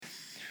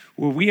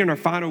Well, we are in our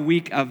final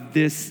week of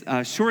this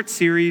short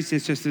series.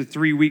 It's just a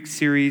 3-week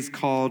series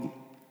called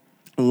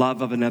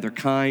Love of Another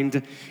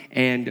Kind.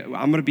 And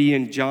I'm going to be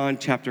in John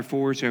chapter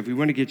 4. So if you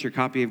want to get your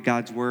copy of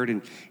God's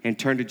Word and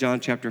turn to John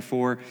chapter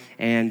 4.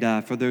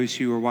 And for those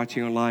who are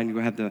watching online, you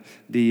will have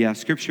the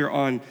scripture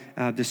on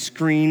the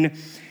screen.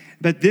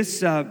 But this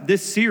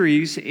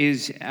series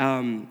is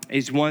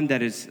one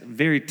that is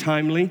very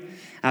timely.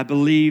 I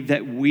believe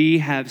that we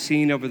have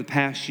seen over the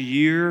past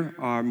year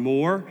or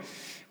more,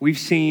 we've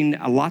seen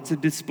lots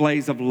of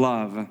displays of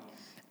love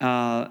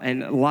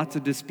and lots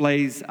of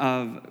displays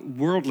of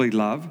worldly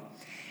love.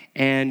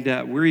 And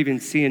we're even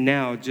seeing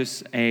now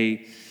just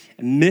a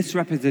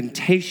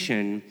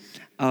misrepresentation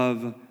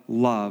of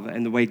love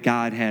and the way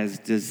God has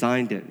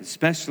designed it,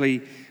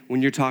 especially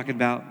when you're talking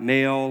about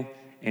male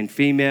and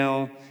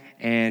female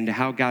and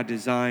how God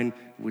designed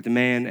with a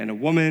man and a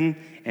woman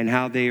and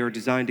how they are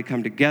designed to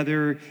come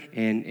together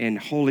in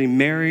holy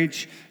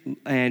marriage.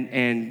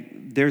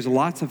 And there's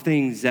lots of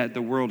things that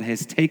the world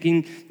has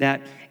taken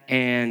that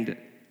and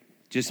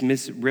just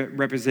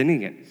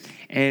misrepresenting it.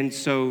 And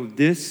so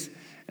this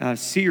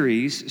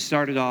series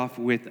started off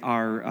with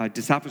our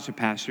discipleship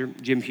pastor,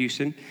 Jim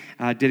Houston,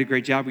 did a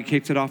great job. We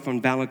kicked it off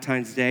on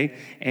Valentine's Day,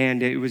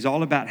 and it was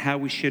all about how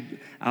we should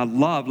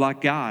love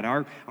like God.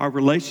 Our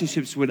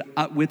relationships with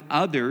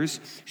others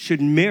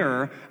should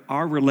mirror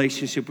our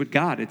relationship with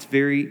God. It's a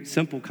very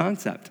simple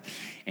concept.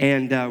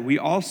 And we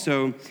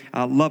also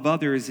love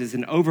others as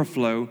an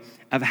overflow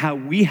of how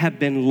we have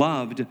been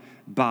loved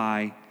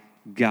by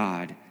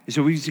God.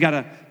 So we just got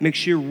to make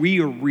sure we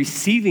are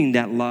receiving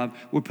that love.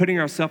 We're putting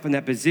ourselves in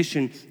that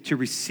position to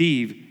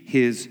receive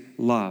his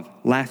love.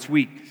 Last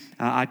week,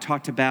 I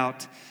talked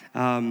about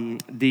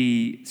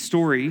the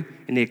story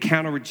and the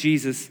encounter with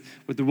Jesus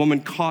with the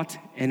woman caught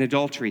in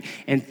adultery.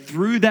 And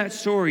through that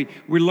story,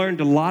 we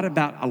learned a lot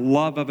about a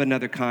love of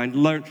another kind,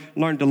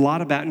 learned a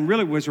lot about, and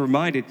really was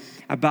reminded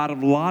about a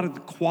lot of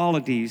the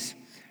qualities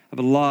of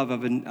a love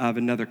of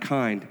another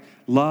kind.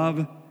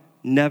 Love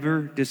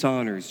never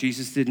dishonors.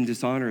 Jesus didn't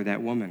dishonor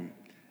that woman.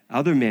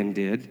 Other men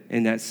did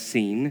in that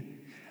scene.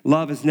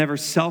 Love is never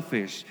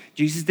selfish.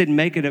 Jesus didn't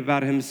make it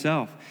about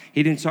himself.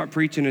 He didn't start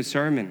preaching a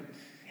sermon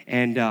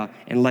and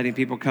letting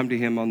people come to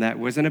him on that. It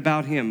wasn't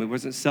about him. It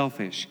wasn't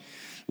selfish.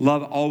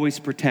 Love always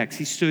protects.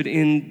 He stood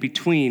in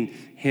between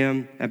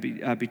him,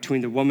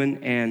 between the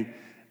woman and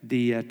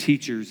the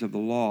teachers of the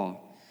law.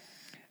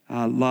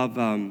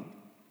 Love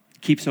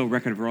keeps no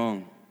record of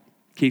wrong.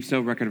 Keeps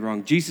no record of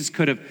wrong. Jesus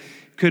could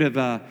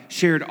have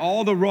shared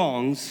all the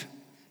wrongs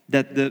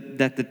that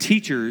the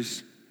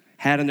teachers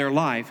had in their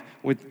life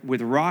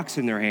with rocks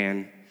in their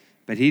hand,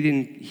 but he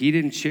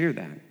didn't share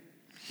that.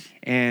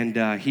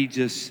 And he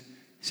just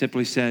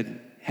simply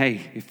said,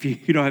 hey, if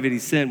you don't have any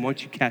sin, why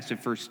don't you cast the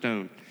first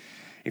stone?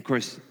 And of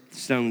course,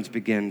 stones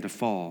began to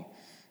fall.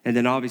 And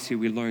then obviously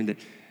we learned that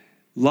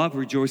love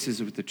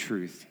rejoices with the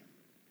truth.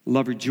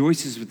 Love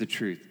rejoices with the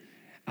truth.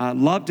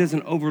 Love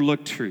doesn't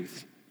overlook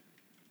truth.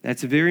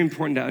 That's very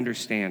important to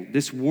understand.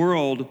 This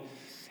world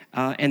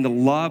and the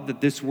love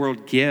that this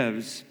world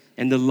gives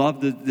and the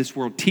love that this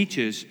world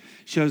teaches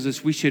shows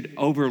us we should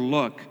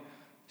overlook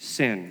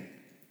sin.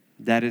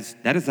 That is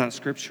not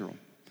scriptural.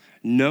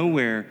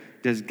 Nowhere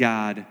does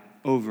God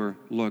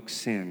overlook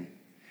sin.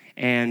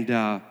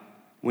 And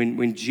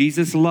when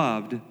Jesus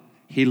loved,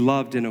 he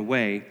loved in a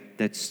way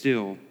that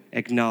still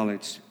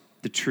acknowledged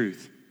the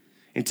truth.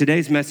 In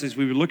today's message,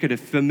 we will look at a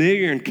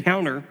familiar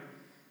encounter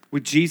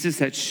with Jesus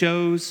that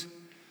shows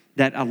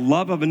that a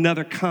love of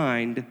another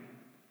kind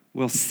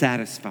will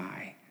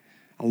satisfy.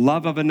 A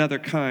love of another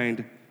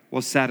kind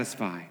will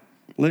satisfy.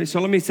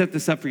 So let me set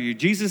this up for you.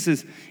 Jesus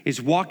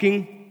is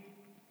walking.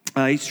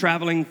 He's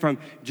traveling from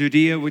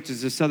Judea, which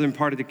is the southern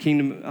part of the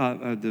kingdom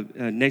of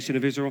the nation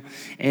of Israel,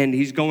 and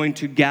he's going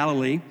to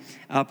Galilee,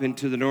 up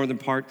into the northern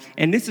part.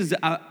 And this is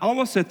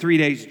almost a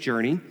 3-day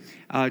journey,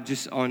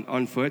 just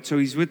on foot. So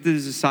he's with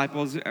his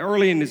disciples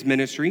early in his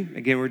ministry.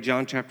 Again, we're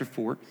John chapter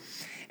 4.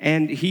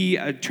 And he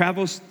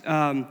travels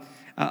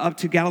up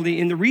to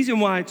Galilee. And the reason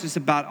why it's just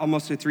about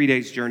almost a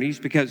 3-day journey is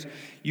because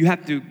you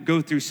have to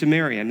go through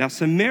Samaria. Now,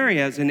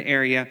 Samaria is an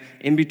area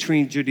in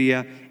between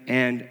Judea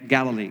and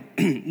Galilee.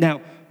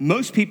 Now,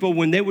 most people,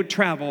 when they would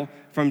travel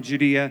from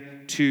Judea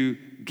to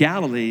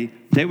Galilee,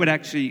 they would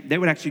actually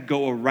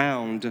go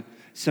around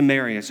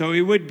Samaria. So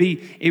it would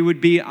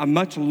be a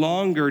much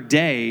longer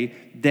day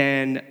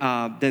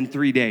than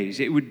 3 days.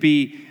 It would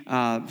be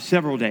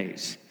several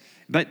days.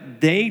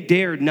 But they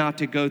dared not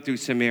to go through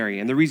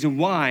Samaria. And the reason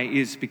why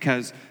is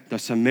because the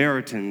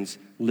Samaritans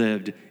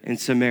lived in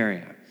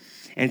Samaria.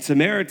 And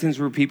Samaritans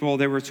were people,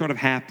 they were sort of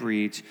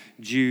half-breeds,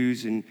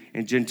 Jews and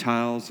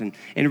Gentiles. And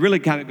it really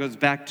kind of goes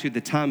back to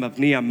the time of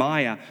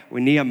Nehemiah,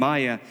 when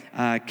Nehemiah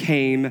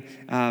came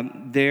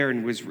there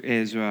and was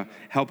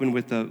helping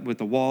with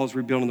the walls,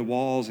 rebuilding the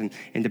walls, and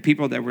the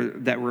people that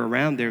were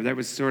around there. That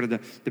was sort of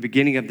the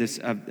beginning of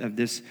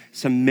this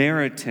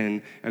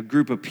Samaritan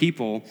group of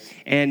people.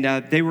 And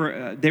they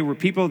were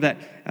people that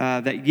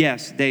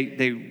yes,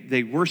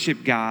 they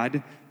worship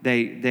God.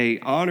 They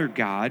honored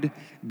God,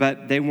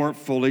 but they weren't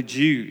fully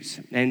Jews.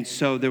 And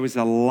so there was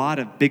a lot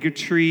of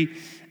bigotry,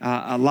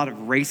 a lot of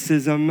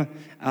racism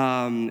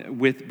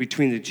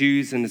between the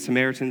Jews and the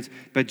Samaritans.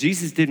 But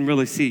Jesus didn't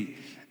really see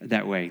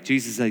that way.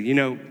 Jesus said,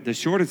 the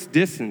shortest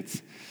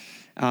distance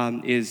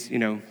is,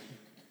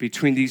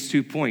 between these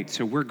 2 points.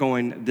 So we're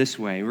going this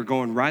way. We're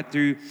going right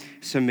through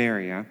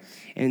Samaria.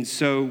 And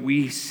so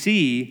we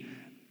see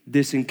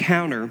this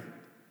encounter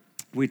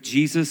with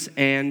Jesus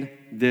and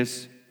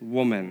this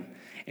woman.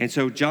 And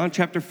so John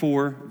chapter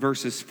 4,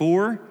 verses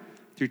 4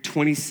 through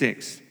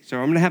 26. So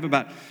I'm going to have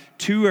about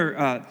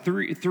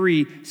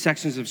three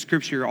sections of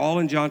scripture, all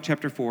in John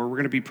chapter 4. We're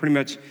going to be pretty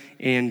much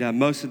in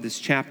most of this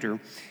chapter.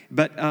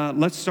 But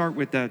let's start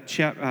with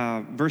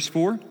verse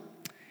 4.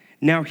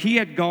 Now he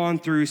had gone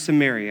through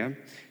Samaria,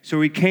 so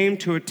he came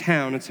to a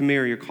town in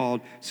Samaria called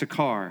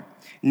Sychar,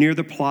 near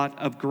the plot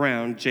of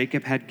ground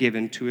Jacob had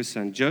given to his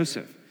son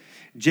Joseph.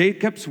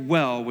 Jacob's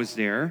well was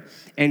there,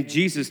 and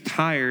Jesus,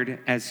 tired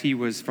as he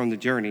was from the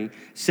journey,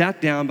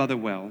 sat down by the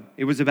well.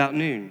 It was about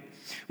noon.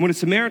 When a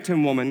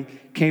Samaritan woman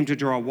came to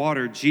draw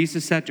water,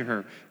 Jesus said to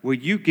her, "Will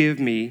you give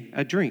me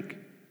a drink?"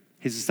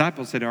 His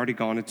disciples had already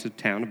gone into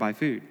town to buy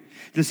food.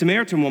 The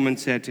Samaritan woman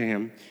said to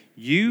him,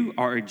 "You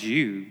are a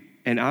Jew,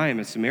 and I am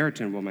a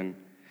Samaritan woman.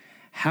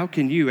 How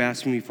can you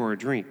ask me for a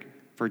drink?"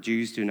 For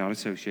Jews do not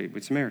associate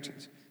with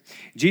Samaritans.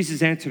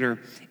 Jesus answered her,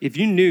 "If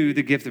you knew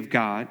the gift of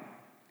God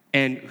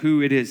and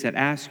who it is that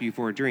asks you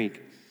for a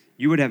drink,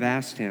 you would have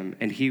asked him,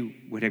 and he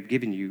would have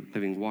given you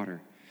living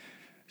water."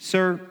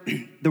 "Sir,"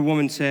 the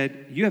woman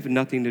said, "you have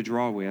nothing to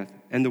draw with,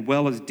 and the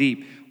well is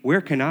deep.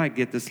 Where can I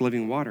get this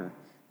living water?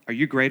 Are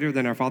you greater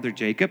than our father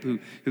Jacob,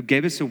 who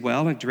gave us a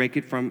well and drank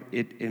it from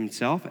it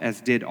himself,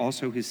 as did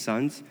also his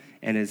sons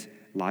and his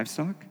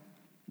livestock?"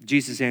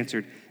 Jesus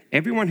answered,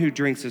 "Everyone who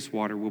drinks this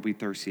water will be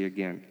thirsty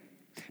again.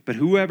 But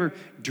whoever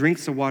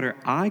drinks the water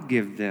I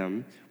give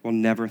them will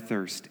never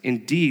thirst.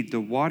 Indeed, the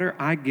water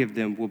I give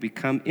them will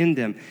become in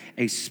them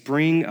a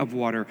spring of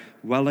water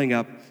welling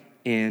up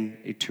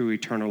to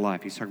eternal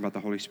life." He's talking about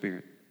the Holy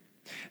Spirit.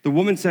 The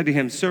woman said to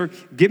him, "Sir,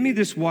 give me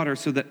this water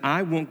so that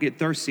I won't get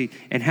thirsty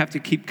and have to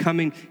keep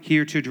coming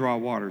here to draw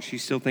water."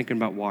 She's still thinking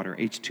about water,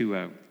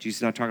 H2O. Jesus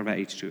is not talking about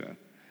H2O.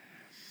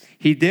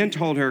 He then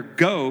told her,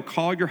 "Go,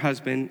 call your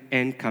husband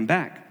and come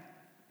back."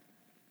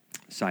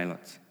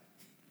 Silence.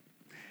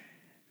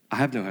 "I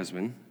have no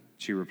husband,"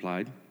 she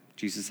replied.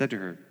 Jesus said to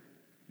her,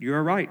 "You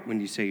are right when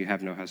you say you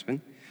have no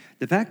husband.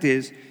 The fact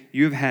is,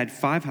 you have had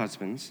 5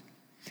 husbands,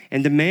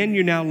 and the man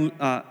you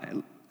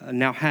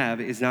now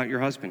have is not your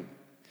husband.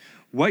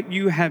 What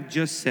you have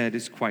just said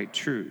is quite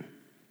true."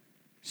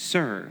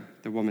 "Sir,"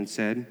 the woman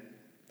said,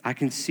 "I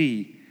can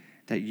see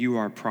that you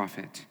are a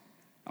prophet.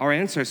 Our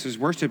ancestors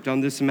worshipped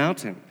on this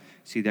mountain."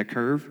 See that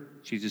curve?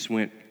 She just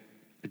went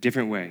a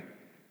different way.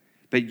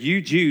 "But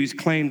you Jews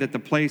claim that the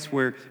place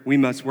where we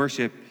must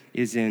worship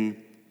is in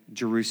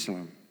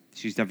Jerusalem."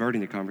 She's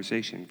diverting the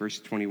conversation. Verse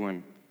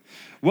 21.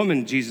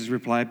 "Woman," Jesus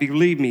replied,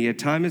 "believe me, a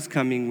time is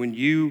coming when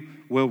you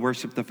will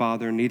worship the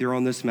Father neither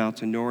on this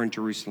mountain nor in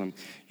Jerusalem.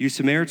 You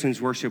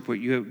Samaritans worship what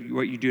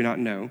you do not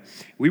know.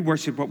 We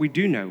worship what we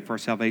do know, for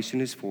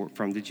salvation is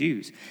from the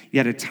Jews.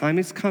 Yet a time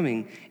is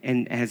coming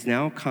and has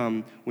now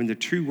come when the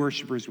true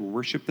worshipers will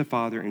worship the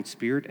Father in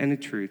spirit and in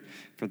truth,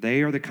 for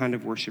they are the kind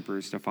of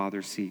worshipers the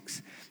Father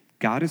seeks.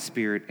 God is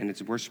spirit, and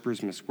its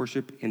worshipers must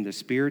worship in the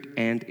spirit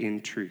and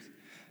in truth."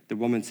 The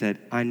woman said,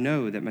 "I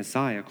know that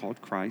Messiah,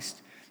 called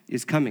Christ,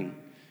 is coming.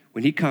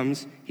 When he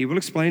comes, he will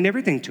explain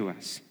everything to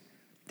us."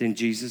 Then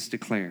Jesus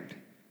declared,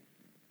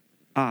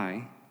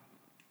 "I,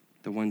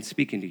 the one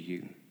speaking to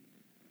you,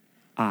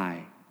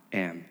 I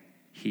am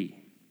he."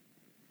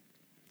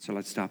 So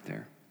let's stop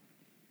there.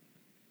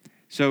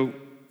 So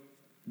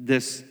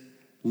this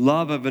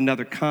love of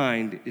another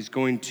kind is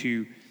going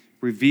to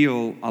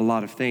reveal a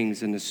lot of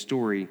things in this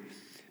story,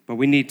 but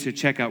we need to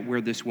check out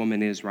where this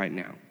woman is right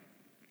now,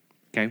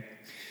 okay?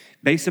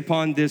 Based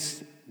upon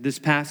this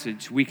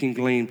passage, we can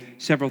glean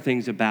several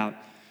things about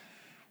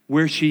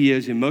where she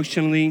is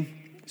emotionally,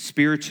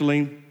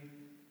 spiritually,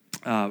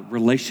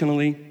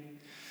 relationally.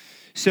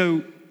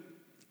 So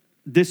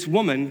this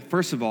woman,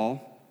 first of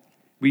all,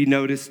 we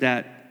notice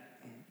that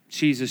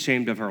she's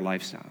ashamed of her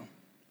lifestyle.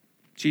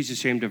 She's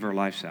ashamed of her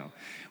lifestyle.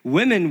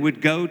 Women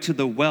would go to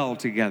the well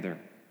together.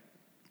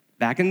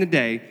 Back in the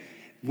day,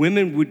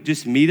 women would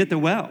just meet at the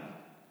well.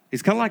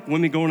 It's kind of like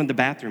women going to the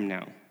bathroom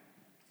now.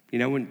 You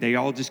know, when they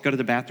all just go to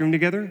the bathroom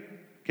together,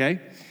 okay?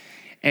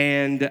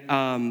 And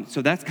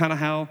so that's kind of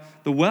how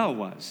the well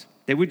was.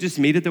 They would just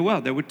meet at the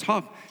well. They would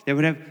talk. They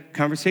would have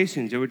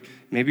conversations. They would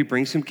maybe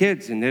bring some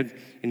kids, and they'd,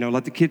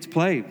 let the kids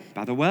play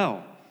by the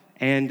well.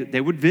 And they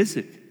would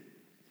visit.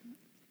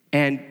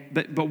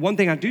 But one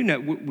thing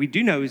we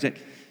do know is that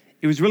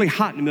it was really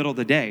hot in the middle of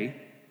the day.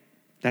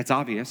 That's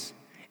obvious.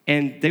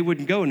 And they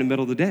wouldn't go in the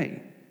middle of the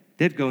day.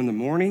 They'd go in the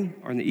morning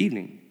or in the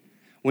evening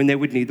when they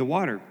would need the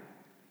water.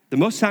 The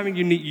most time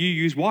you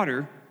use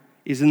water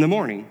is in the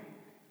morning,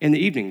 in the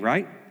evening,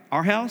 right?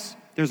 Our house,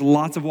 there's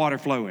lots of water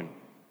flowing.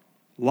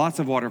 Lots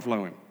of water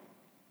flowing,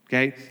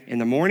 okay? In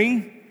the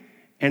morning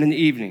and in the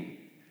evening.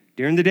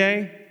 During the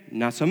day,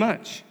 not so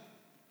much.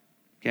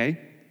 Okay?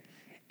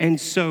 And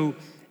so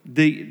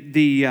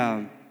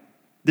the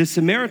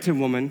Samaritan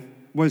woman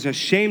was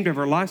ashamed of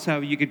her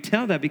lifestyle. You could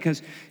tell that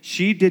because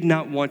she did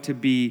not want to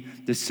be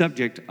the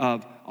subject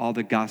of all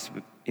the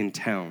gossip in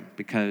town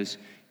because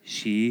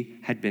she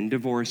had been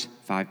divorced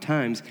 5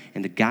 times,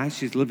 and the guy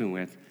she's living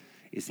with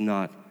is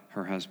not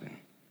her husband,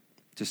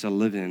 just a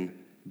live-in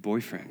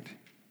boyfriend.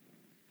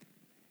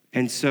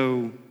 And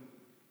so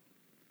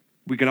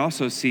we can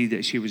also see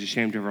that she was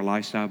ashamed of her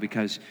lifestyle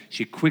because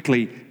she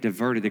quickly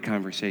diverted the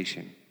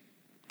conversation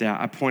that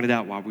I pointed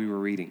out while we were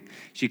reading.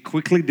 She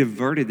quickly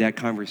diverted that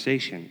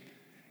conversation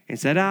and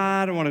said,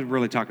 I don't want to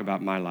really talk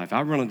about my life.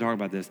 I want to talk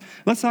about this.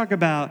 Let's talk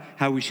about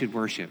how we should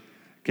worship.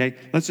 Okay,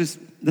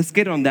 let's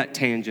get on that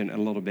tangent a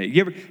little bit.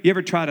 You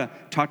ever try to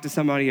talk to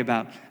somebody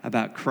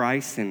about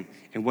Christ and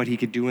what he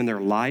could do in their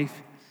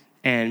life,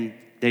 and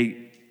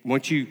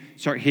once you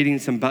start hitting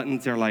some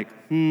buttons, they're like,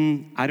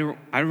 I don't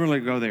really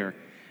go there.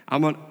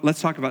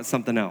 Let's talk about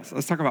something else.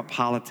 Let's talk about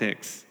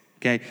politics.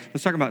 Okay,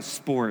 let's talk about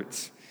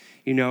sports,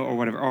 or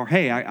whatever. Or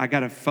hey, I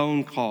got a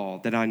phone call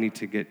that I need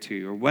to get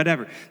to, or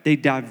whatever. They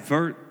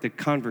divert the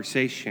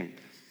conversation.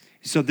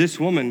 So this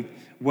woman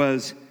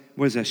was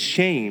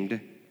ashamed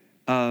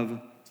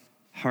of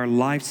her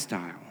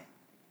lifestyle.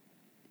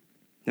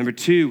 Number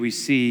 2, we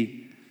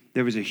see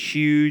there was a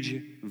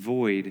huge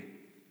void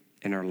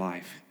in her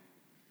life.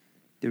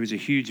 There was a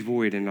huge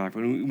void in life.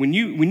 When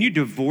you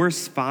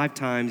divorce 5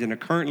 times and are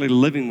currently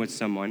living with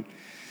someone,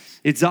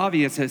 it's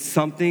obvious that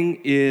something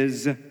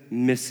is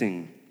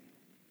missing.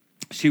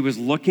 She was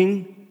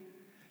looking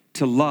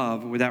to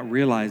love without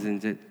realizing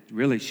that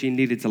really she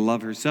needed to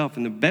love herself.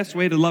 And the best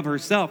way to love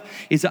herself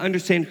is to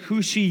understand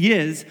who she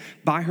is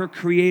by her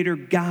creator,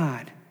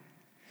 God.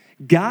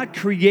 God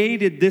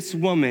created this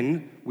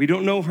woman. We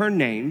don't know her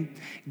name.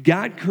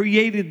 God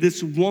created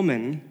this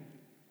woman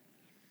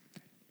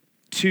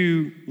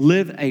to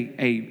live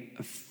a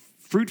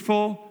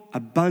fruitful,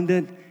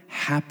 abundant,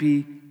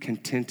 happy,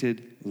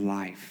 contented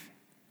life.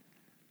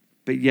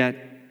 But yet,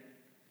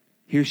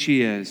 here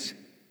she is,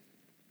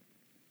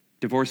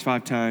 divorced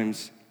 5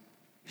 times,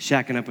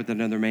 shacking up with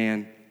another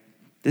man.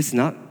 This is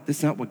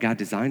not what God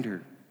designed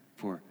her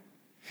for.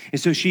 And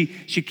so she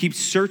keeps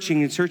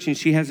searching and searching.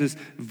 She has this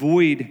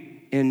void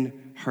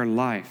in her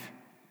life.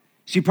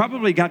 She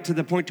probably got to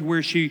the point to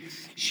where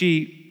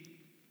she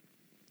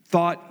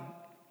thought,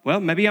 well,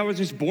 maybe I was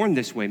just born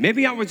this way.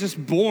 Maybe I was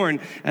just born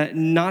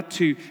not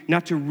to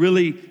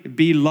really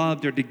be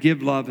loved or to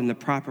give love in the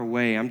proper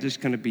way. I'm just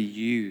going to be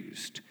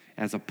used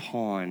as a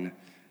pawn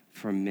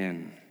for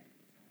men.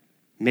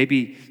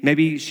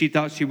 Maybe she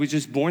thought she was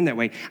just born that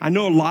way. I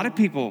know a lot of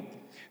people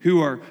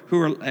who are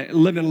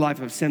living a life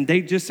of sin.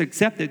 They just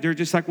accept it. They're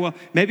just like, well,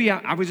 maybe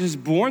I was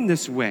just born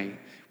this way.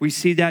 We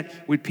see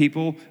that with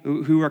people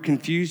who are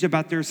confused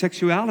about their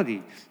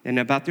sexuality and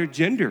about their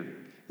gender.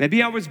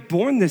 Maybe I was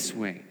born this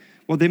way.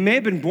 Well, they may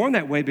have been born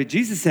that way, but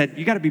Jesus said,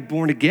 you got to be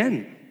born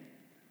again.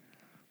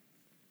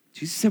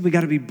 Jesus said we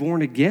got to be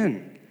born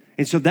again.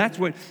 And so that's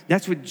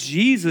what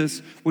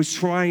Jesus was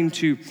trying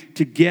to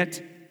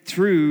get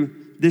through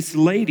this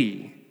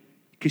lady,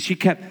 because she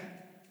kept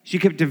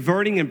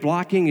diverting and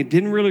blocking and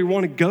didn't really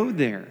want to go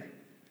there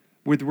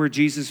with where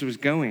Jesus was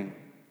going.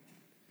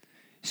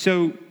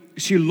 So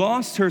she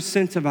lost her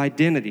sense of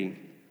identity.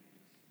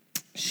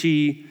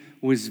 She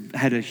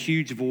had a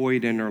huge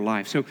void in her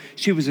life. So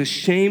she was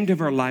ashamed of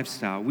her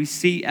lifestyle. We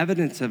see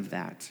evidence of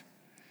that.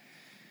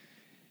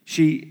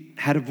 She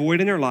had a void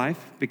in her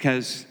life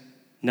because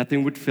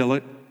nothing would fill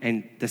it,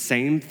 and the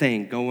same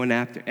thing going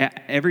after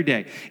every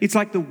day. It's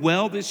like the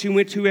well that she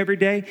went to every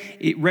day.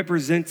 It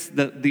represents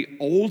the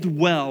old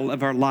well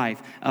of her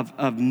life,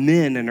 of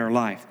men in her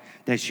life,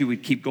 that she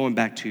would keep going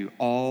back to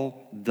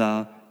all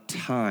the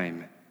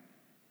time,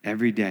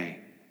 every day.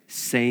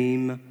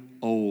 Same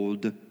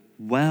old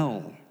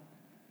well.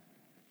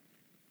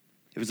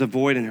 It was a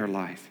void in her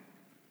life.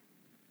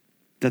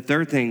 The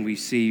third thing we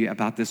see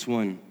about this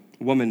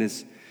woman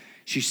is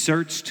she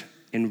searched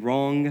in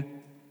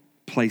wrong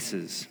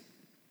places.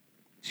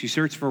 She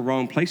searched for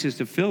wrong places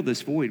to fill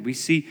this void. We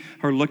see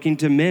her looking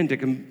to men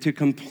to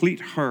complete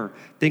her,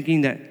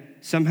 thinking that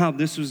somehow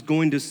this was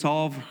going to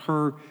solve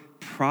her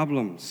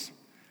problems.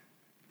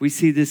 We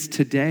see this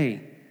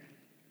today.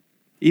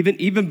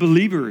 Even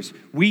believers,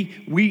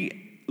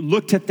 we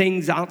look to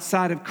things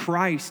outside of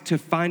Christ to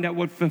find out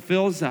what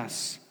fulfills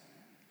us.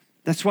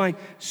 That's why,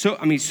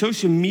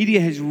 social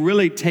media has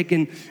really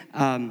taken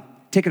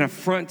a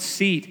front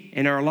seat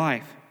in our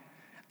life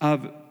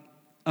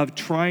of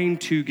trying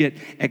to get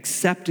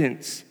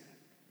acceptance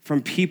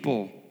from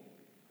people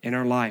in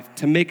our life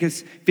to make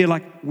us feel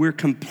like we're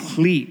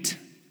complete.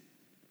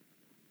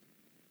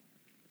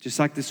 Just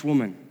like this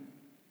woman,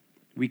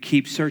 we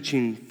keep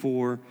searching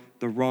for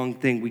the wrong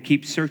thing. We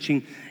keep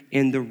searching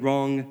in the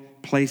wrong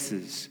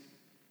places.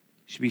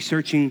 We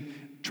should be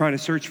trying to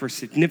search for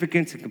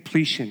significance and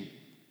completion.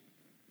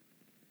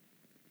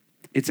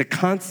 It's a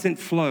constant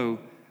flow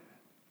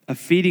of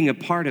feeding a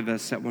part of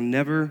us that will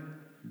never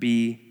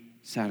be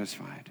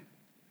satisfied.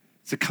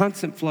 It's a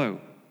constant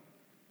flow.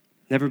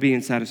 Never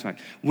being satisfied.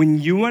 When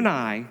you and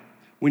I,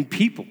 when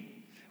people,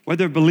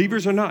 whether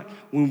believers or not,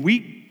 when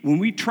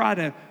we try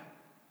to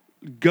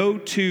go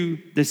to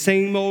the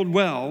same old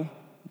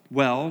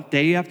well,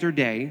 day after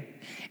day,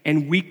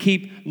 and we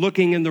keep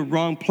looking in the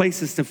wrong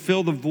places to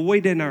fill the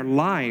void in our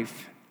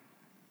life,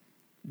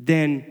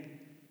 then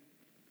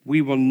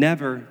we will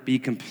never be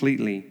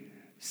completely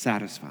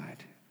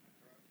satisfied.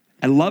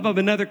 A love of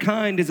another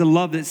kind is a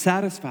love that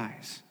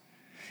satisfies.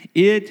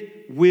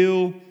 It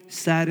will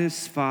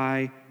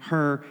satisfy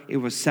her. It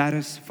will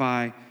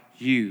satisfy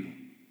you.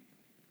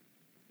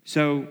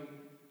 So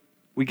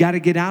we got to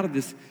get out of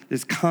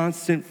this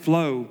constant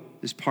flow,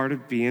 this part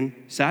of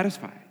being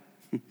satisfied.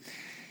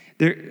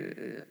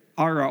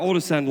 Our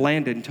oldest son,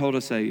 Landon, told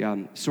us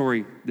a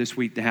story this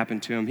week that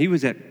happened to him. He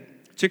was at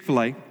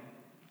Chick-fil-A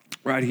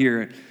right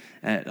here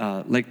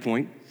at Lake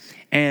Point.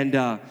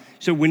 And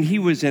so when he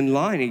was in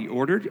line, he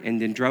ordered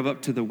and then drove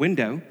up to the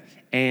window.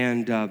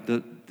 And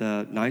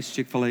the nice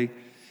Chick-fil-A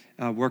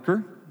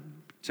worker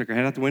took her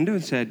head out the window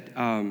and said,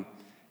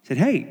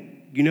 hey,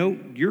 you know,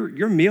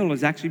 your meal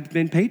has actually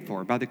been paid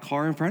for by the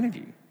car in front of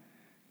you.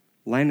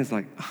 Landon's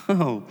like,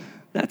 oh,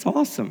 that's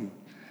awesome.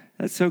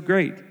 That's so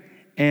great.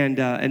 And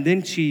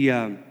then she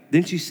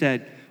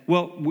said,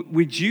 well,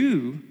 would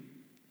you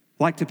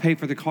like to pay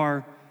for the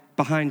car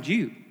behind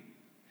you?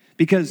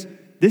 Because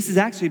this has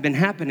actually been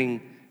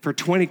happening for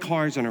 20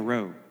 cars in a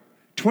row.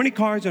 20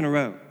 cars in a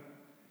row.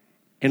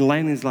 And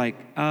Landon's like,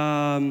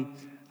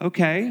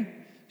 okay,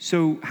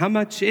 so how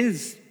much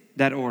is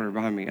that order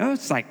behind me? Oh,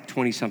 it's like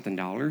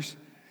 $20-something.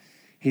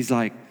 He's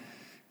like,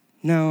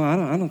 no, I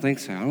don't think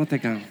so. I don't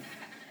think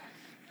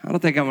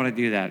I want to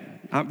do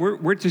that.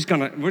 We're just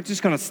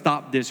gonna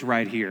stop this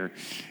right here.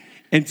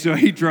 And so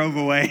he drove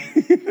away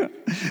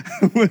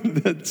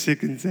with the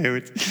chicken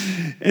sandwich.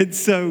 And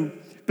so,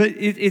 but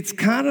it's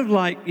kind of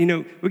like, you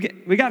know,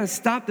 we got to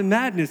stop the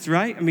madness,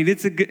 right? I mean,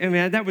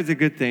 that was a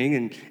good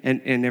thing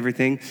and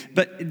everything.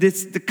 But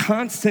the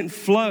constant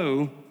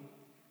flow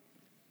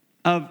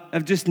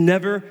of just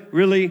never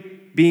really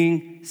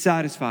being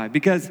satisfied,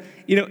 because,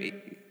 you know,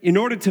 in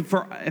order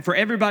for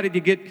everybody to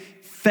get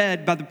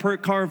fed by the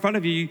car in front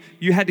of you,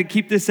 you had to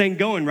keep this thing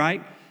going,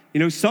 right? You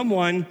know,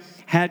 someone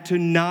had to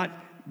not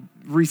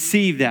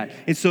receive that.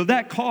 And so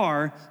that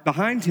car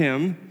behind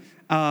him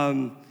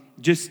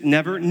just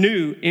never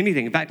knew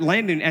anything. In fact,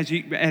 Landon, as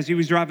he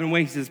was driving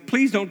away, he says,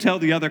 please don't tell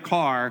the other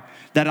car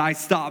that I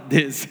stopped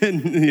this.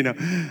 And, you know,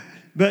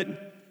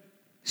 but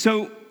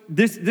so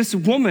this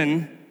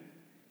woman,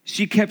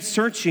 she kept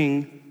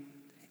searching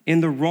in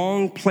the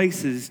wrong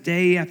places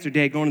day after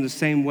day, going to the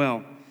same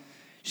well.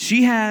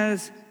 She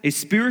has a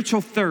spiritual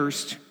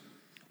thirst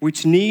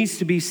which needs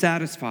to be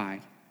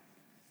satisfied.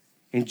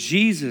 And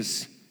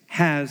Jesus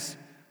has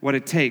what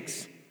it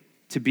takes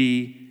to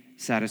be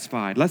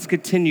satisfied. Let's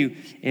continue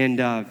in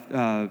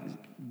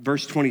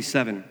verse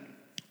 27.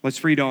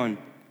 Let's read on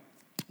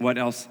what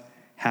else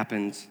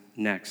happens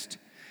next.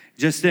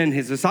 Just then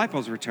his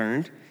disciples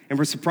returned and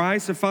were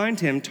surprised to find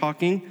him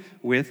talking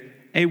with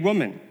a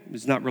woman.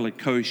 It's not really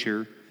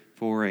kosher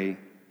for a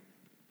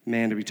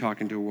man to be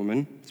talking to a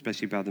woman,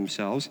 especially by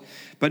themselves.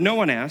 But no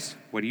one asked,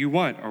 what do you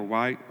want? Or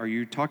why are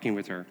you talking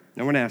with her?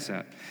 No one asked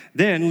that.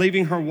 Then,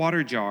 leaving her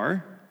water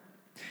jar,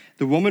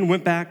 the woman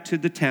went back to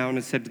the town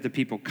and said to the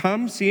people,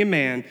 come see a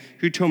man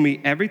who told me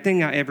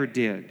everything I ever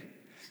did.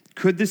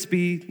 Could this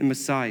be the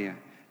Messiah?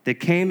 They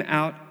came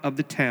out of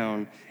the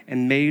town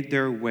and made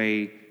their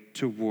way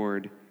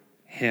toward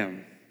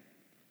him.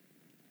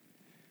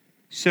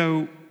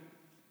 So,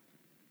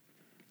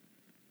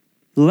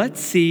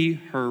 let's see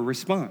her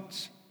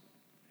response.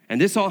 And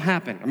this all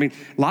happened. I mean,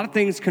 a lot of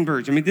things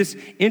converge. I mean, this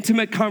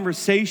intimate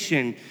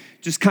conversation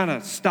just kind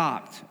of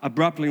stopped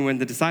abruptly when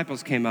the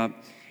disciples came up.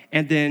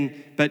 And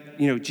then,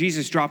 but, you know,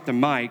 Jesus dropped the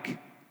mic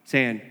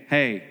saying,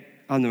 hey,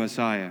 I'm the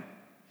Messiah.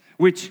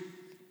 Which,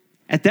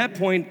 at that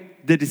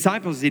point, the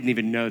disciples didn't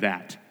even know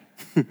that.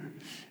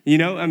 You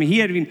know, I mean, he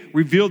hadn't even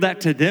revealed that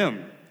to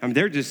them. I mean,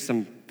 they're just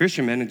some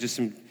fishermen and just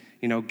some,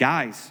 you know,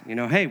 guys. You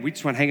know, hey, we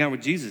just want to hang out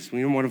with Jesus.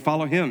 We don't want to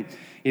follow him.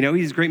 You know,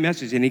 he has a great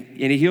message, and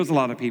he heals a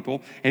lot of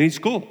people, and he's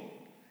cool.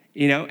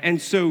 You know,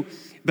 and so,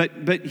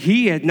 but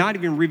he had not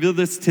even revealed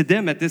this to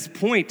them at this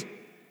point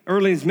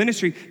early in his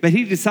ministry, but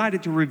he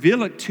decided to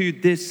reveal it to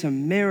this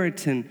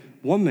Samaritan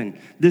woman,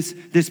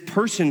 this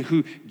person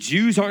who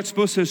Jews aren't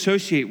supposed to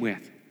associate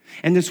with,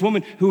 and this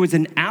woman who was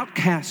an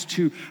outcast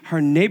to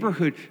her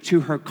neighborhood, to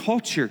her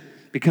culture,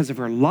 because of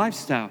her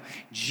lifestyle.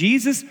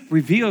 Jesus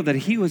revealed that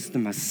he was the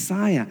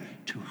Messiah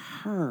to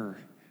her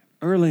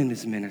early in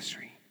his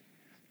ministry.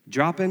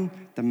 Dropping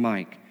the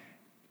mic.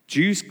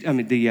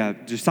 The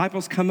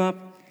disciples come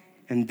up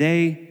and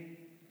they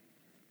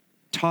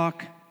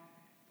talk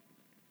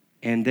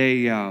and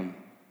they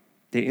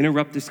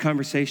interrupt this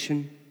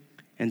conversation.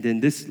 And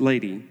then this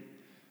lady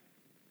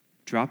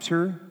drops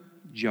her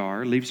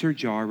jar, leaves her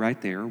jar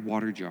right there,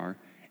 water jar,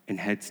 and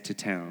heads to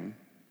town.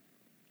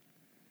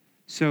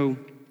 So,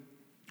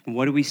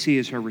 what do we see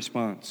as her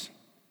response?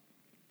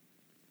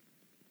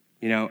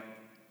 You know,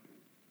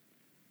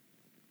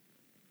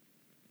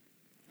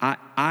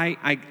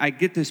 I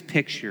get this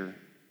picture,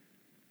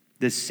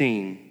 this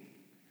scene.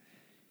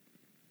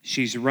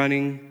 She's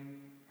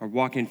running or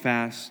walking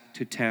fast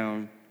to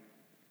town.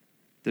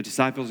 The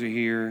disciples are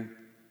here.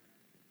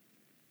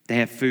 They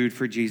have food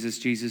for Jesus.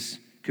 Jesus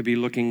could be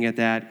looking at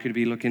that, could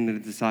be looking at the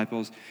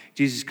disciples.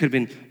 Jesus could have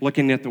been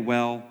looking at the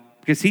well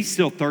because he's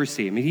still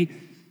thirsty. I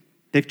mean,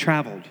 they've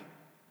traveled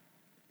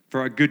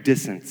for a good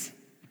distance,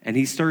 and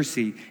he's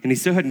thirsty, and he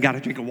still hadn't got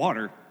a drink of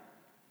water.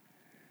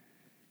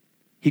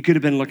 He could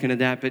have been looking at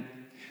that, but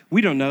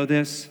we don't know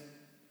this,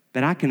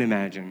 but I can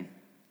imagine.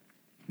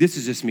 This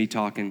is just me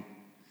talking.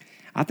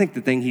 I think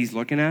the thing he's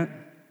looking at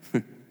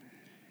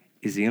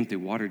is the empty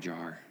water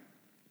jar.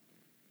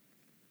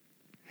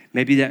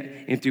 Maybe that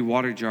empty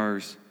water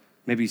jar's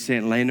maybe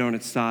laying on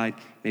its side,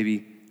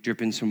 maybe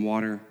dripping some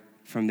water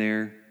from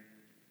there.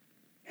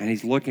 And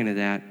he's looking at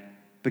that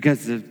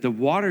because the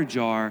water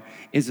jar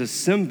is a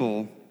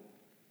symbol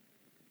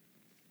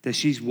that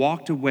she's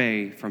walked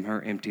away from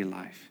her empty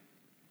life.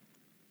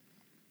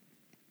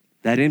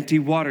 That empty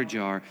water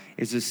jar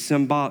is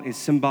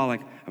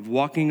symbolic of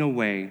walking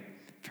away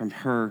from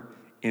her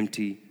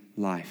empty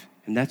life.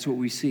 And that's what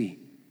we see.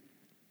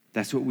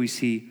 That's what we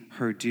see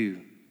her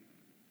do.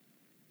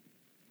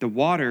 The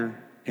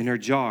water in her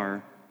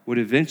jar would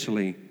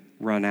eventually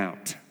run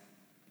out.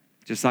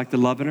 Just like the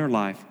love in her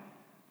life,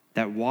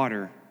 that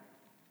water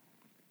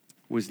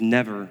was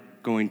never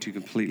going to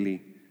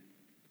completely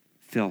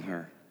fill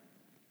her.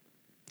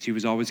 She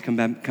was always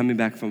coming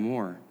back for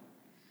more.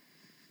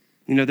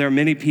 You know, there are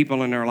many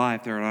people in our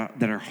life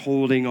that are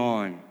holding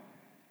on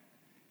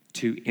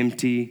to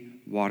empty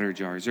water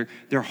jars.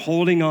 They're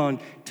holding on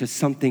to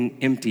something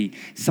empty,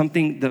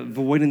 something, the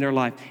void in their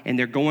life, and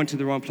they're going to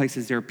the wrong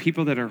places. There are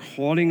people that are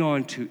holding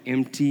on to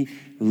empty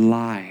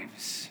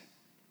lives.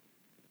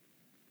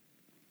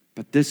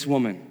 But this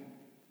woman,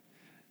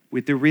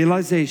 with the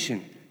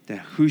realization that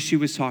who she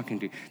was talking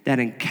to, that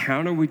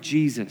encounter with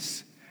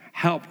Jesus,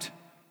 helped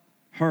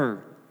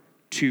her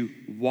to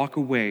walk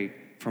away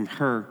from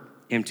her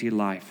empty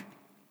life.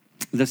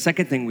 The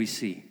second thing we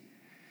see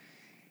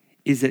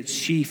is that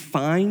she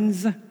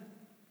finds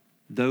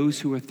those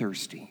who are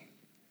thirsty.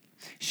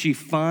 She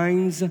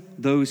finds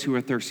those who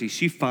are thirsty.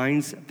 She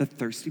finds the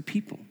thirsty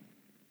people.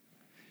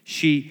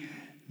 She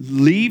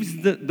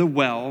leaves the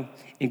well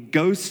and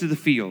goes to the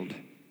field.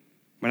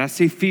 When I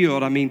say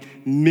field, I mean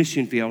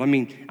mission field. I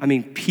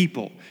mean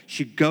people.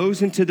 She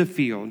goes into the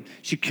field.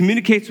 She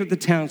communicates with the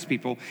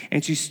townspeople,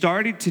 and she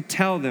started to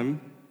tell them,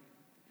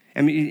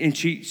 and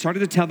she started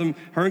to tell them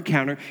her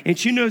encounter, and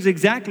she knows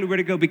exactly where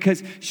to go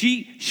because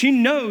she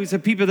knows the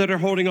people that are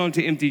holding on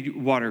to empty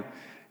water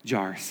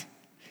jars,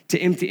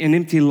 to an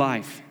empty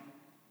life.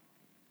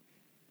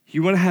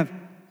 You want to have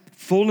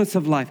fullness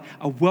of life,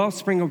 a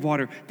wellspring of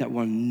water that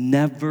will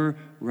never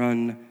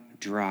run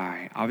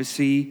dry.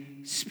 Obviously,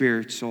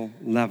 spiritual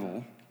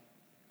level.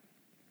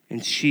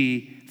 And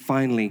she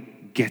finally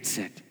gets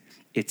it.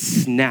 It's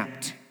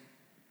snapped.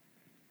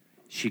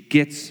 She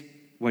gets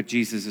what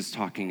Jesus is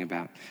talking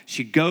about.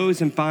 She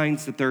goes and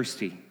finds the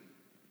thirsty.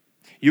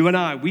 You and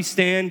I, we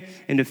stand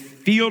in a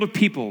field of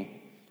people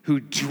who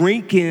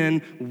drink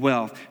in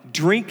wealth,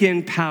 drink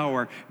in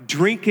power,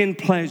 drink in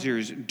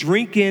pleasures,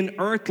 drink in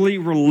earthly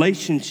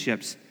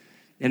relationships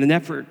in an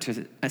effort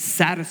to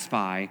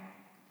satisfy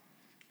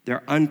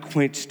their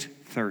unquenched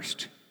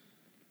thirst.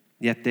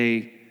 Yet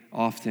they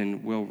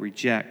often will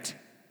reject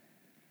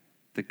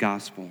the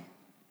gospel.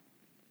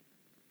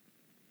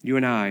 You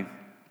and I,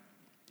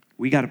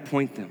 we got to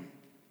point them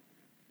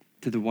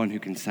to the one who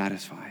can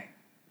satisfy.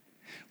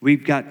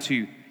 We've got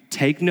to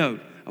take note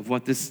of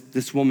what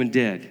this woman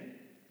did.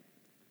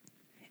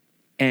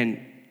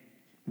 And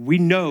we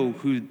know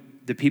who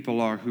the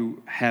people are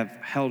who have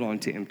held on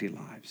to empty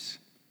lives.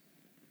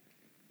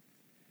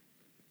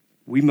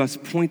 We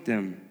must point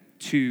them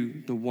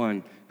to the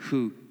one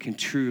who can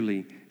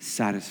truly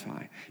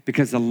satisfy.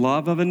 Because the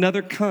love of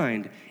another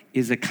kind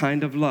is a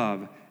kind of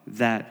love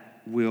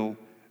that will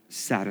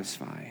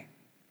satisfy.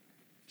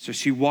 So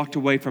she walked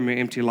away from her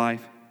empty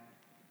life,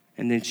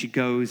 and then she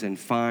goes and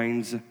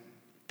finds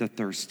the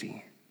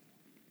thirsty.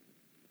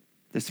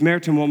 The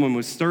Samaritan woman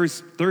was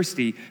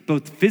thirsty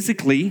both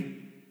physically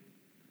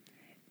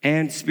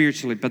and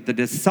spiritually. But the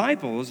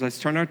disciples, let's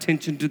turn our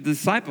attention to the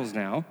disciples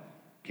now,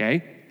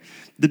 okay?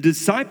 The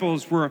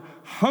disciples were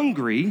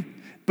hungry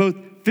both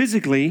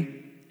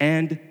physically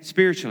and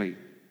spiritually.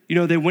 You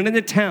know, they went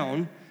into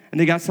town and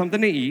they got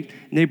something to eat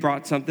and they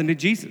brought something to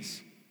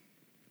Jesus.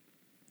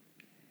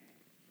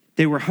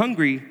 They were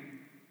hungry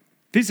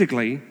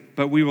physically,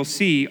 but we will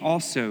see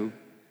also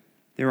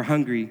they were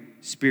hungry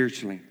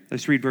spiritually.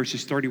 Let's read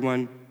verses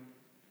 31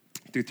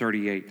 through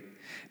 38.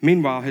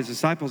 Meanwhile, his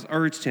disciples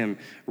urged him,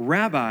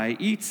 "Rabbi,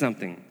 eat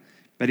something."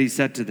 But he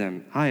said to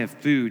them, "I have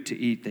food to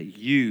eat that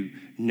you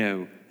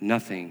know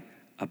nothing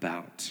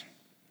about."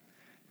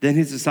 Then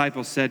his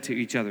disciples said to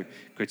each other,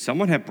 "Could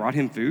someone have brought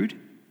him food?"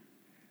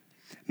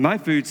 "My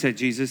food," said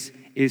Jesus,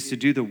 "is to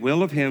do the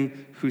will of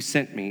him who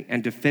sent me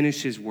and to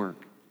finish his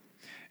work.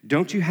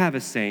 Don't you have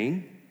a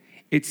saying,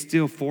 It's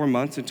still 4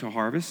 months until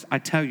harvest. I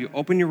tell you,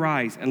 open your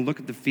eyes and look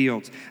at the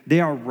fields.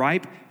 They are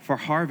ripe for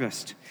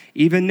harvest.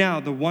 Even now,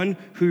 the one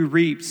who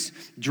reaps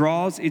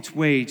draws its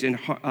wage and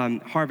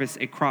harvests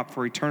a crop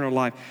for eternal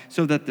life,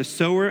 so that the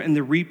sower and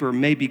the reaper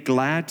may be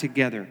glad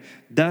together.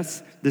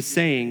 Thus, the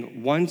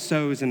saying, one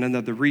sows and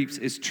another reaps,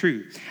 is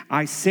true.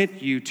 I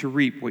sent you to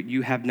reap what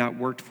you have not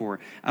worked for.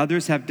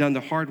 Others have done the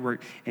hard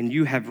work, and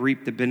you have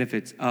reaped the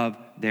benefits of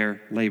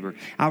their labor.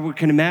 I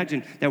can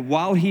imagine that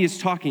while he is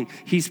talking,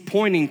 he's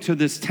pointing to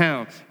this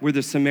town where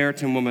the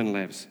Samaritan woman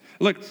lives.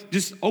 Look,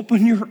 just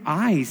open your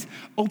eyes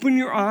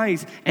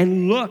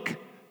and look.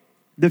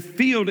 The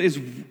field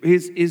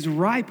is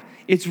ripe.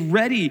 It's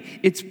ready.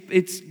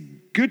 It's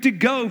good to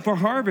go for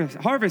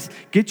harvest.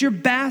 Get your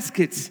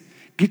baskets,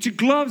 get your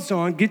gloves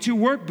on, get your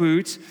work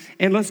boots,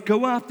 and let's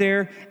go out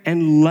there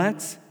and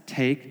let's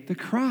take the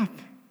crop.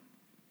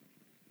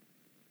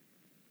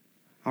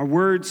 Our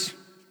words,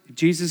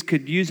 Jesus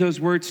could use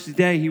those words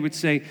today. He would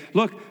say,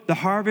 look, the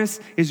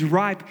harvest is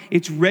ripe.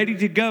 It's ready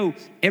to go.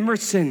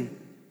 Emerson,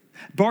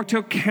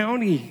 Bartow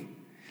County,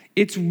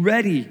 it's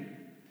ready.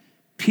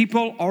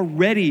 People are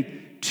ready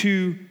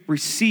to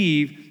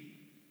receive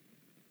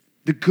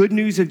the good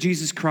news of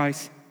Jesus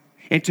Christ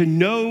and to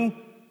know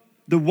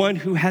the one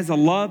who has a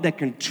love that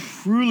can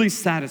truly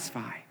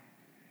satisfy.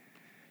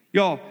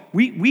 Y'all,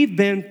 we've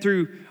been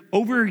through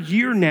over a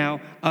year now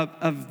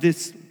of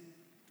this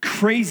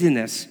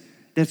craziness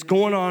that's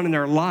going on in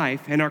our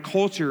life and our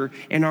culture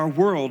and our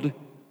world.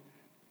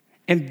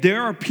 And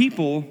there are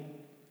people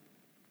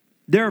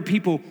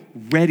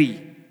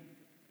ready.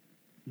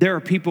 There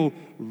are people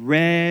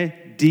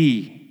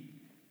ready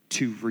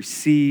to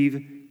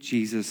receive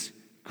Jesus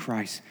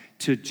Christ,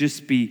 to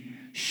just be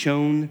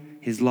shown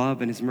his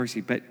love and his mercy.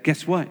 But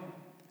guess what?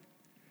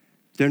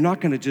 They're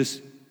not going to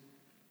just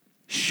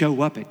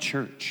show up at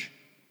church.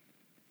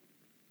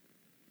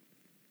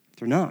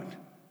 They're not.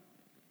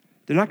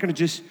 They're not going to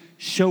just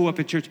show up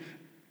at church.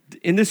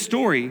 In this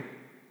story,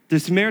 the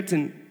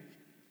Samaritan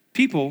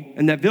people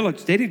in that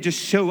village, they didn't just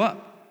show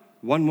up.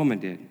 One woman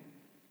did.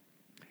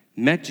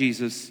 Met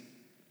Jesus,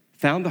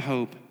 found the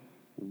hope,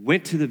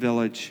 went to the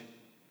village,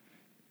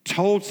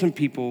 told some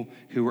people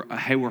who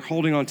were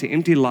holding on to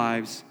empty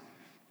lives.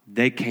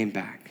 They came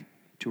back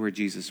to where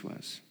Jesus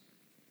was.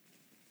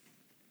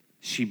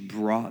 She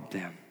brought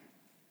them.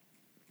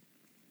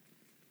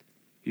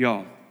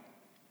 Y'all,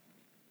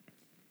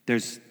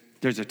 there's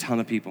a ton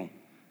of people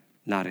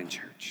not in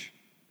church.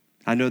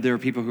 I know there are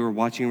people who are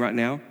watching right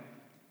now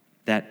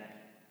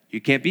that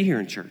you can't be here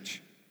in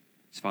church.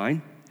 It's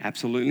fine,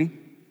 absolutely.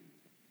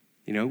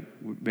 You know,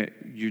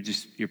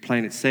 you're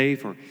playing it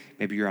safe, or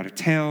maybe you're out of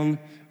town,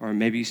 or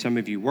maybe some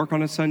of you work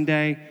on a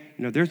Sunday.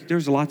 You know,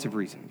 there's lots of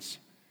reasons.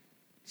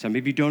 Some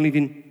of you don't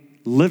even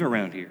live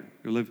around here.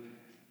 You live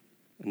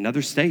in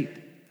another state.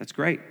 That's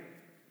great.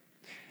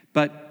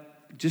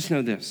 But just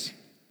know this.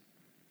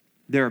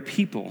 There are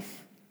people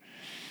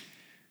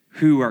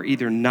who are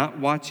either not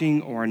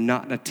watching or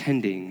not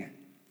attending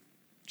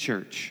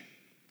church.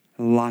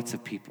 Lots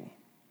of people.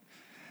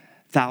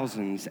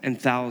 Thousands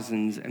and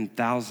thousands and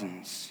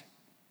thousands.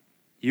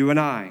 You and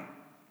I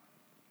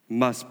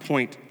must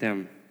point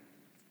them.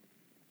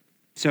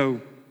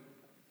 So,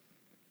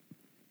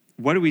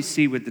 what do we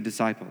see with the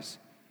disciples?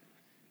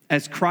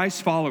 As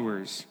Christ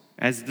followers,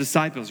 as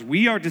disciples,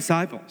 we are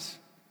disciples.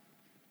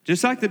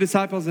 Just like the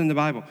disciples in the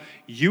Bible.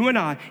 You and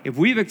I, if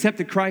we've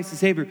accepted Christ as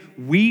Savior,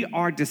 we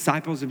are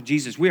disciples of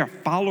Jesus. We are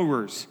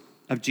followers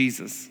of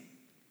Jesus.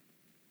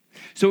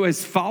 So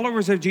as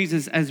followers of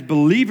Jesus, as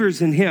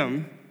believers in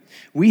him,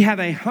 we have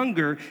a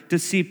hunger to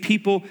see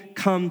people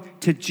come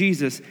to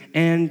Jesus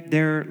and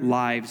their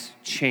lives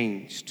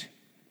changed.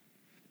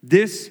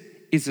 This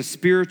is a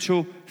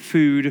spiritual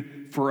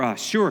food for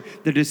us. Sure,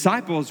 the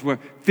disciples were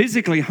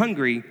physically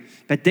hungry,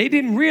 but they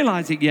didn't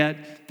realize it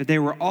yet, but they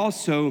were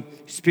also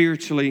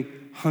spiritually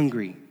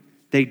hungry.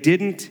 They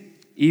didn't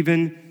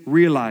even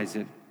realize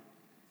it.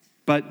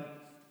 But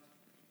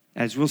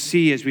as we'll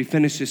see as we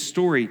finish this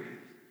story,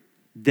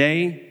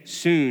 they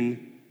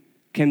soon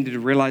came to the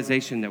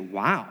realization that,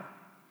 wow,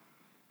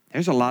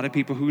 there's a lot of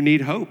people who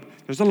need hope.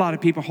 There's a lot of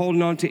people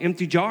holding on to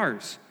empty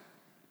jars.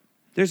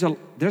 There's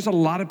a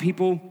lot of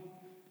people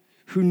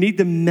who need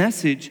the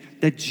message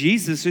that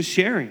Jesus is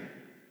sharing.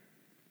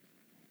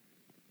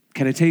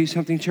 Can I tell you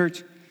something,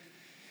 church?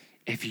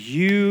 If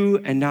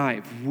you and I,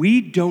 if we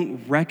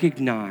don't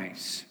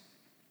recognize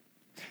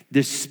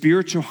this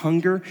spiritual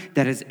hunger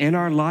that is in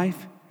our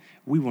life,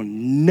 we will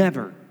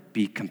never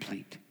be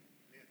complete.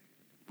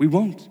 We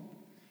won't.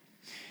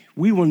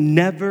 We will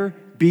never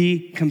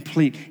be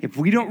complete if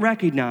we don't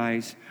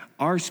recognize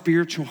our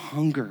spiritual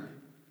hunger.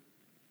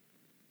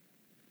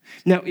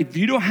 Now, if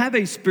you don't have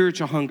a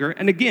spiritual hunger,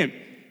 and again,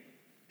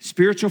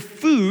 spiritual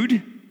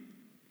food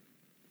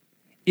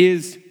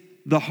is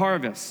the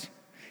harvest.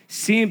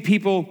 Seeing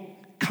people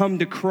come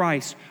to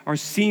Christ, or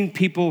seeing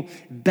people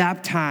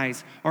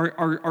baptized,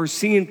 or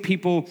seeing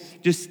people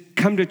just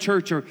come to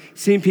church, or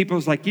seeing people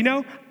is like, you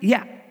know,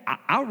 yeah,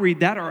 I'll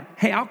read that. Or,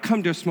 hey, I'll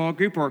come to a small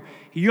group. Or,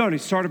 you want to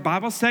start a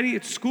Bible study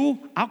at school?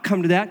 I'll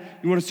come to that.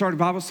 You want to start a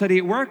Bible study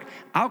at work?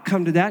 I'll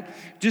come to that.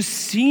 Just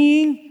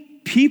seeing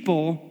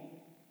people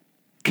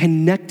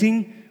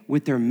connecting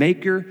with their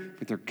Maker,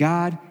 with their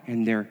God,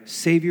 and their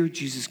Savior,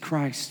 Jesus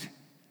Christ.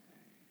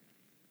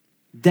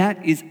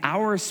 That is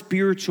our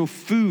spiritual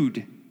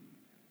food.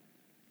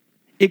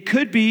 It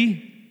could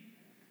be,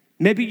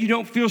 maybe you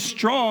don't feel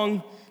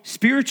strong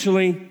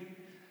spiritually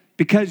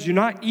because you're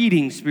not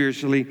eating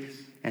spiritually.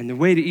 And the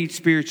way to eat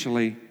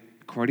spiritually,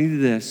 according to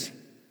this,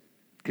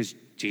 because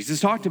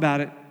Jesus talked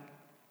about it,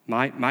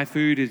 my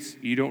food is,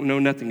 you don't know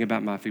nothing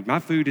about my food. My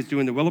food is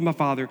doing the will of my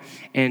Father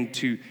and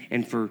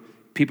for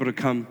people to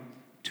come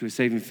to a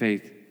saving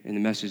faith in the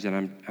message that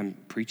I'm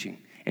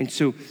preaching. And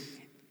so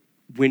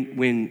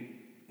when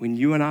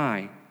you and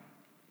I,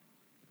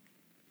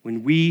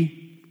 when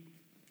we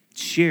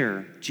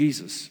share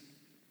Jesus,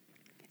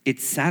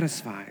 it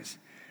satisfies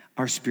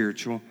our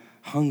spiritual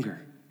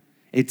hunger.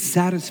 It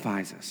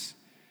satisfies us.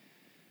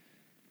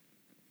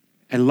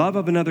 A love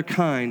of another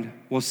kind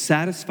will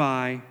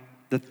satisfy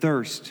the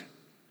thirst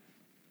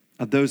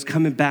of those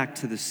coming back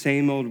to the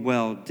same old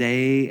well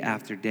day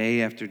after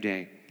day after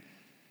day.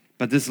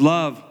 But this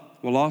love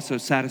will also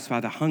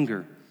satisfy the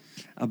hunger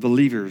of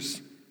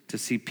believers to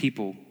see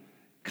people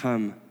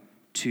come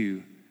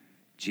to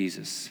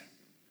Jesus.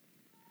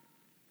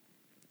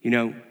 You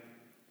know,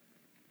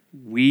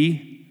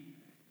 we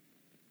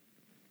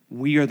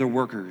are the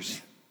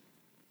workers.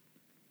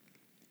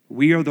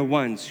 We are the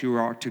ones who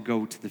are to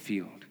go to the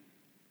field.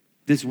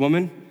 This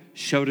woman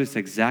showed us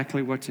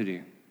exactly what to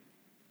do.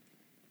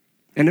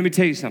 And let me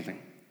tell you something.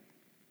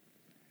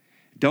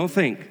 Don't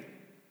think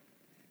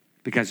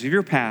because of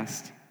your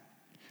past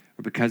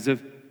or because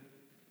of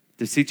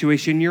the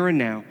situation you're in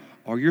now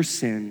or your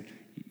sin,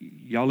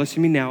 y'all listen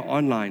to me now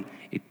online,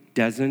 it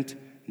doesn't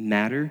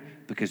matter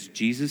because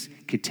Jesus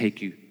could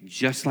take you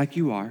just like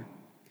you are,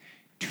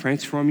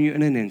 transform you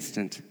in an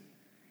instant,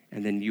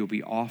 and then you'll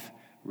be off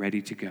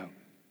ready to go.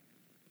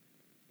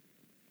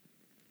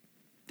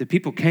 The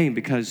people came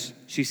because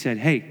she said,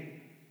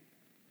 hey,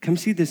 come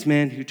see this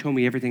man who told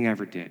me everything I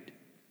ever did.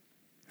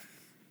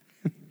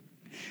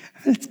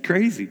 That's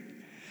crazy.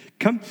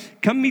 Come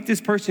meet this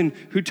person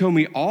who told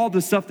me all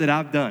the stuff that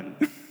I've done.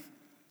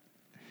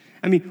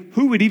 I mean,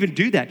 who would even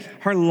do that?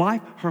 Her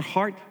life, her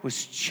heart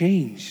was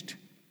changed.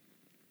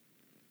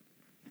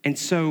 And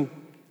so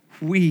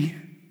we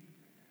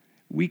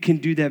can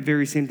do that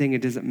very same thing.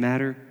 It doesn't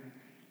matter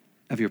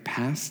of your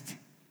past.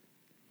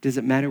 Does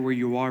it matter where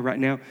you are right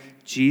now?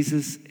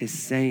 Jesus is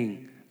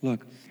saying,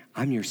 look,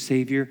 I'm your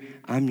Savior.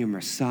 I'm your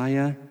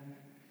Messiah.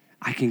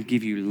 I can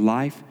give you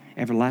life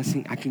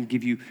everlasting. I can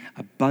give you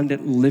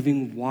abundant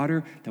living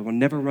water that will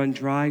never run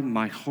dry.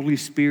 My Holy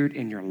Spirit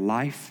in your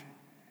life.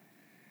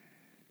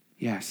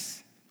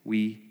 Yes,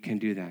 we can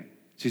do that.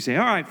 So you say,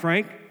 all right,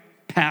 Frank,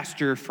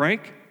 Pastor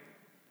Frank,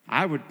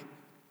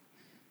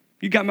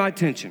 you got my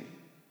attention.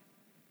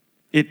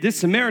 If this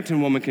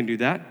Samaritan woman can do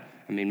that,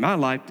 I mean, my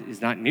life is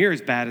not near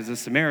as bad as a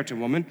Samaritan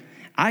woman.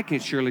 I can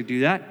surely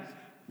do that.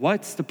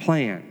 What's the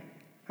plan?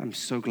 I'm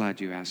so glad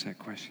you asked that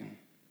question.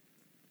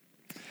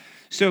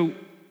 So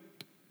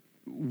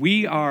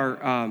we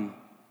are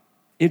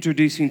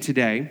introducing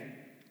today,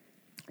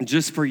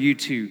 just for you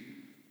to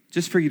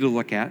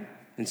look at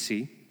and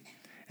see,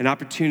 an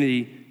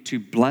opportunity to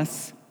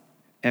bless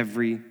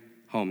every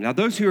home. Now,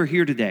 those who are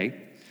here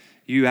today,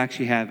 you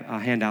actually have a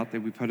handout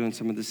that we put on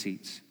some of the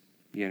seats.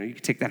 You know, you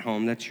can take that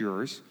home. That's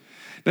yours.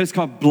 But it's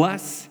called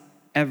Bless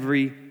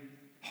Every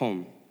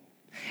Home.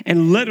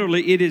 And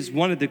literally, it is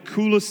one of the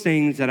coolest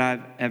things that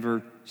I've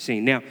ever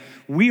seen. Now,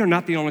 we are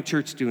not the only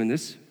church doing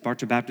this.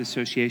 Bartow Baptist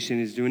Association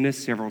is doing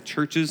this. Several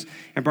churches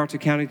in Bartow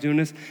County are doing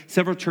this.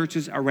 Several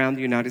churches around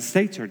the United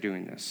States are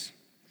doing this.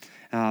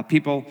 There are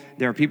people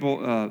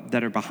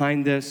that are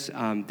behind this.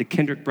 The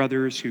Kendrick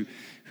brothers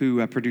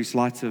who produce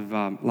lots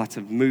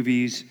of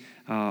movies,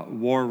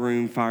 War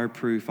Room,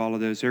 Fireproof, all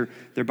of those.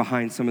 They're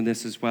behind some of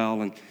this as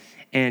well.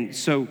 And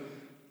so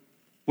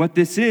what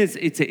this is,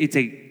 it's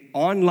a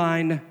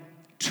online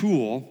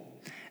tool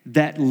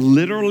that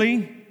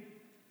literally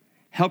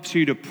helps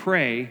you to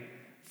pray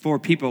for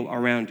people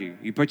around you.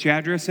 You put your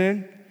address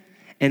in,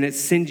 and it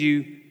sends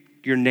you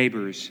your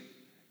neighbors'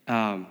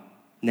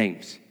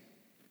 names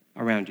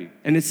around you.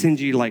 And it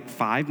sends you like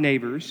 5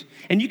 neighbors.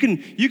 And you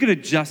can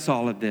adjust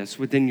all of this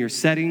within your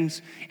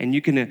settings, and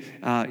you can,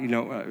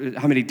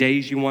 how many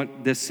days you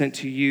want this sent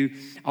to you.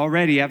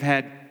 Already, I've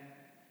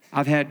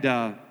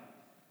had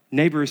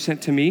neighbors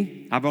sent to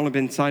me. I've only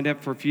been signed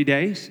up for a few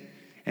days,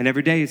 and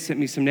every day it sent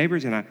me some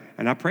neighbors, and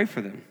I pray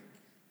for them.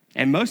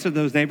 And most of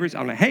those neighbors,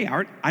 I'm like, hey,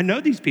 I know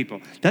these people.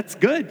 That's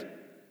good.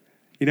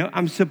 You know,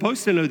 I'm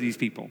supposed to know these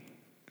people.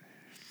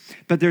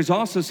 But there's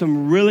also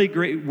some really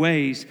great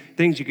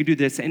things you could do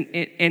this.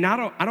 And I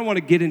don't want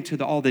to get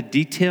into all the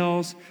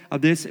details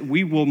of this.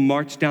 We will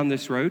march down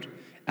this road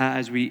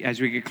as we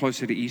get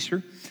closer to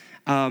Easter.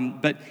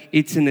 But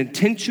it's an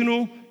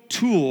intentional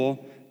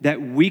tool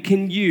that we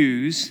can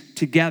use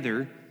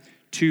together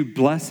to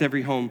bless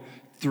every home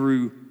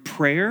through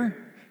prayer,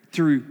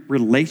 through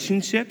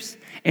relationships,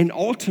 and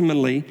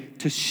ultimately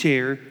to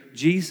share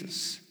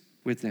Jesus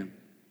with them.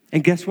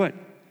 And guess what?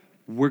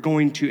 We're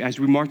going to, as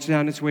we march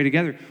down this way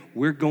together,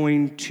 we're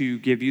going to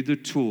give you the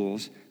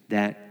tools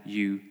that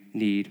you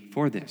need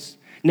for this.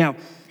 Now,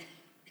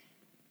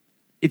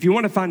 if you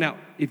want to find out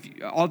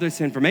all this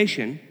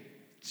information,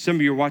 some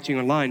of you are watching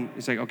online,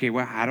 it's like, okay,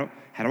 well, how do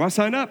I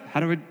sign up? How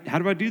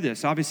do I do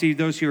this? Obviously,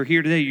 those who are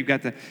here today, you've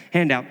got the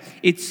handout.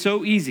 It's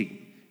so easy.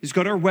 Just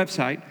go to our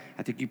website.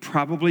 I think you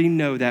probably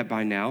know that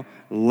by now,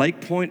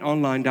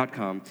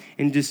 lakepointonline.com,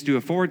 and just do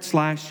a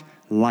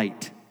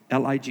 /light,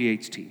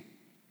 L-I-G-H-T,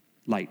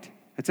 light.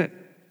 That's it.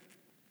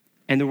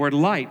 And the word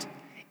light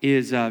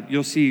is,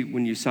 you'll see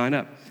when you sign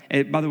up.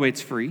 And by the way,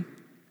 it's free.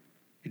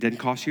 It doesn't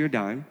cost you a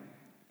dime.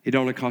 It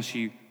only costs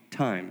you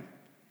time.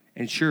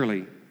 And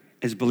surely,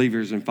 as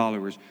believers and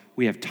followers,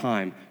 we have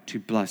time to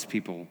bless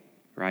people,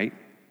 right?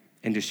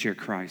 And to share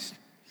Christ.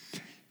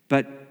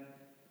 But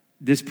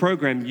this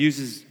program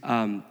uses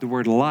the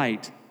word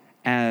light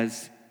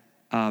as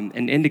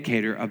an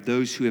indicator of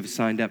those who have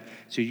signed up.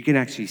 So you can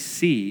actually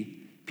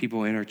see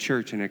people in our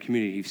church and our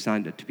community who've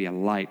signed up to be a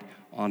light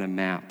on a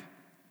map.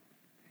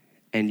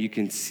 And you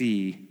can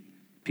see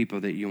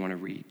people that you want to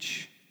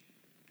reach.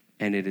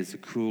 And it is the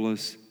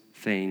coolest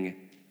thing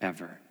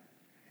ever.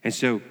 And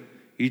so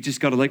you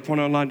just go to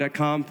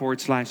lakepointonline.com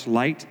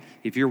 /light.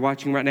 If you're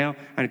watching right now,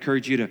 I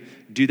encourage you to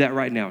do that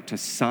right now, to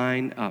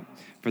sign up.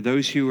 For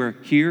those who are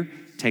here,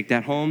 take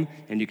that home,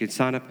 and you can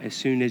sign up as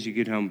soon as you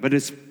get home. But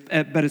as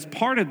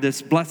part of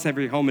this Bless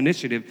Every Home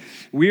initiative,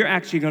 we're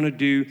actually going to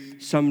do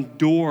some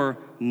door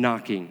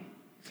knocking.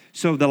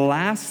 So the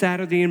last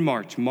Saturday in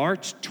March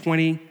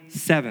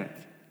 27th.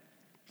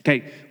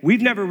 Okay,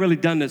 we've never really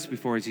done this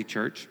before as a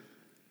church.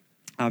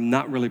 I'm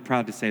not really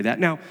proud to say that.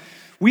 Now,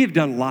 we have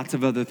done lots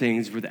of other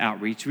things with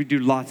outreach. We do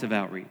lots of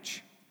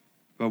outreach.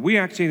 But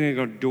we're actually going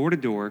to go door to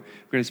door.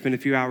 We're going to spend a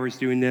few hours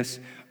doing this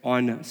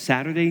on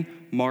Saturday,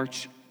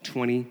 March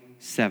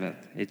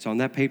 27th. It's on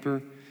that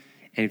paper.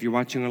 And if you're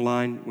watching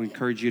online, we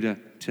encourage you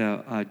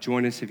to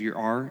join us if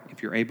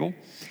you're able.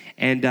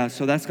 And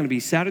so that's going to be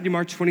Saturday,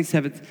 March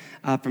 27th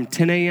from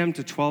 10 a.m.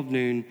 to 12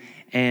 noon.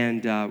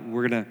 And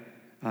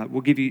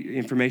we'll give you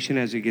information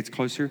as it gets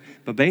closer.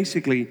 But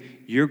basically,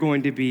 you're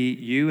going to be,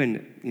 you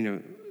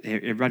and,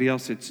 everybody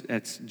else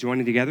that's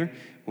joining together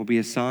will be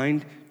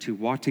assigned to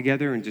walk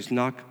together and just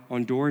knock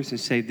on doors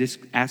and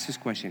ask this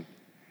question.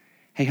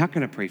 Hey, how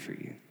can I pray for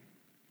you?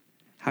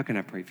 How can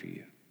I pray for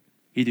you?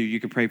 Either you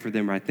can pray for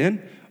them right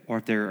then, or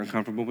if they're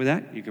uncomfortable with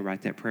that, you can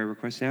write that prayer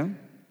request down.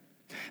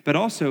 But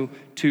also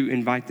to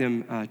invite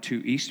them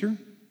to Easter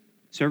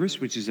service,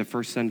 which is the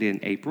first Sunday in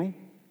April.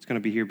 It's going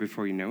to be here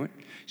before you know it.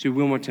 So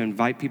we want to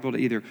invite people to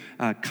either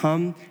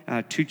come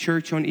to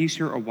church on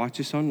Easter or watch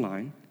us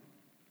online.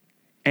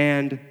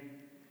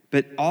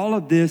 But all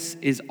of this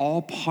is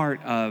all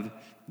part of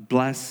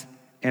Bless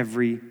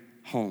Every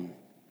Home.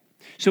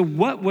 So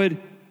what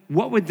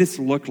would this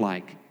look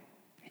like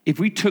if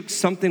we took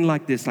something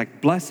like this, like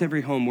Bless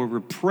Every Home, where we're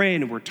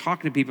praying and we're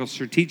talking to people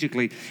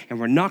strategically and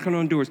we're knocking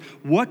on doors?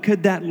 What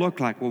could that look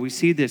like? Well, we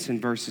see this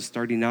in verses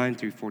 39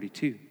 through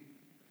 42.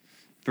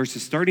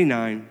 Verses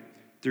 39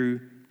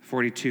 through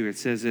 42, it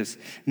says this: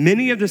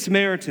 many of the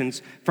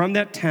Samaritans from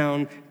that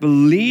town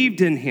believed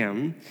in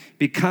him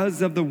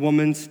because of the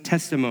woman's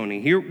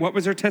testimony. Here, what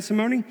was her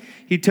testimony?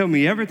 He told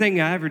me everything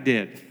I ever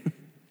did.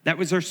 That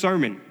was her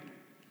sermon.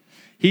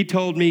 He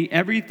told me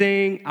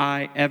everything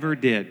I ever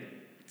did.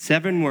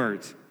 7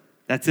 words.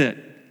 That's it.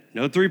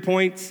 No 3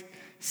 points,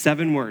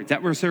 7 words.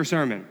 That was her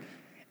sermon.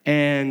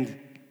 And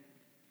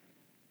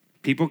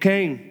people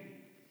came,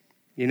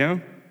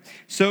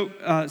 So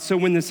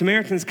when the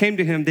Samaritans came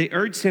to him, they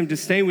urged him to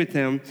stay with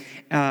them,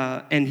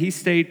 and he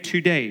stayed 2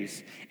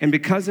 days. And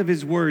because of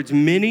his words,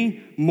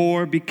 many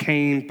more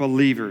became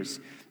believers.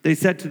 They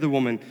said to the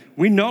woman,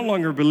 we no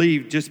longer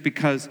believe just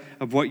because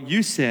of what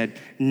you said.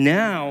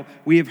 Now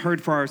we have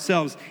heard for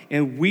ourselves,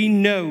 and we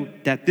know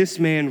that this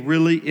man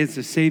really is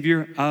the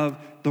Savior of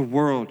the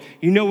world.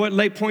 You know what,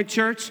 Lake Point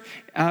Church?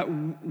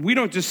 We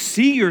don't just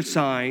see your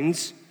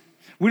signs.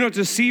 We don't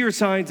just see your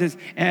signs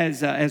as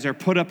they're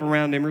put up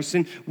around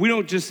Emerson. We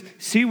don't just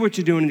see what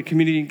you're doing in the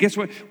community. And guess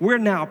what? We're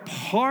now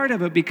part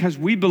of it because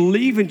we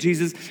believe in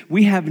Jesus.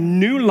 We have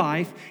new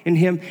life in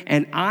him.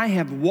 And I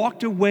have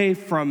walked away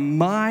from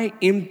my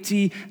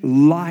empty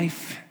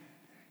life.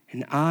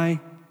 And I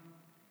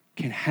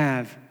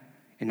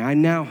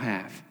now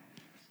have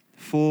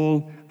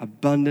full,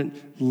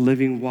 abundant,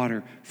 living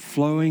water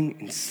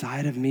flowing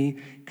inside of me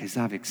because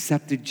I've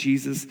accepted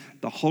Jesus.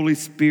 The Holy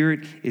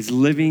Spirit is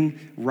living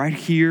right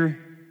here.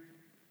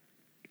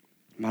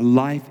 My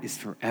life is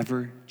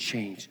forever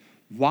changed.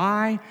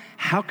 Why?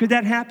 How could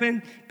that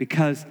happen?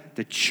 Because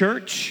the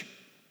church,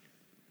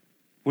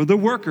 we're the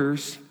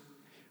workers,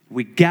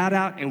 we got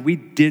out and we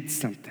did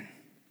something.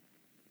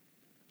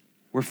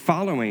 We're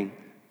following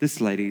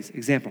this lady's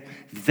example.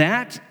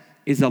 That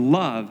is a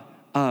love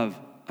of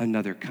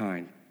another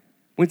kind.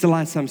 When's the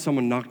last time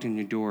someone knocked on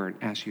your door and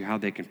asked you how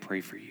they can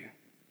pray for you?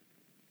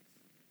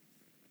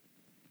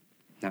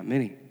 Not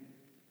many.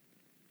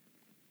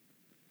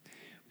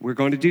 we're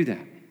going to do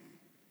that.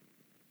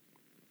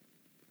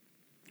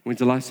 When's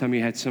the last time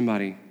you had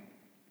somebody,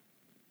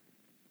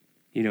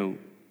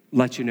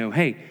 let you know,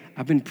 hey,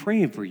 I've been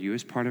praying for you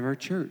as part of our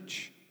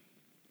church.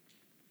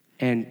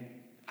 And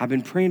I've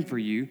been praying for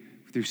you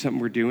through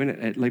something we're doing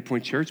at Lake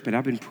Point Church, but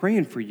I've been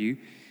praying for you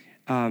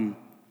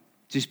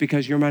just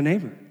because you're my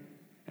neighbor.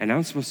 And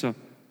I'm supposed to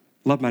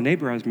love my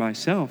neighbor as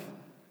myself.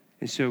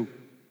 And so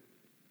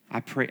I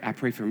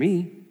pray for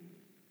me,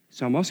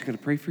 so I'm also going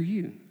to pray for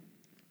you.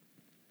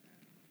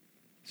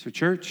 So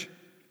church,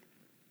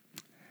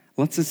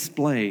 let's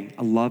display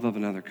a love of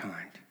another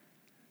kind.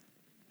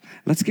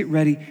 Let's get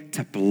ready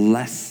to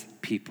bless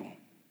people.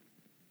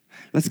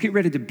 Let's get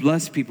ready to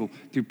bless people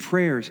through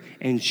prayers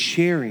and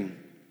sharing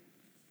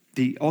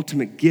the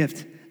ultimate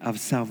gift of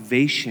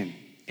salvation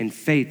and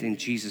faith in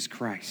Jesus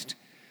Christ.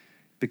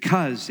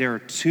 Because there are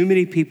too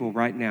many people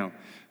right now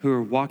who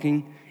are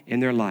walking in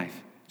their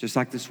life, just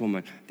like this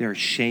woman. They're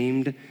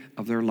ashamed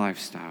of their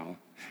lifestyle.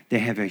 They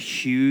have a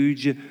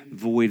huge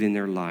void in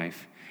their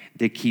life.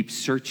 They keep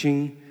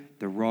searching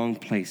the wrong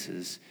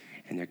places,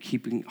 and they're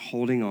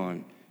holding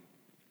on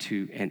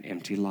to an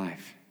empty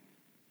life.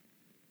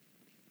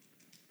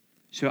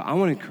 So I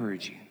want to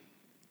encourage you,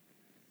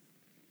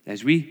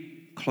 as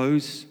we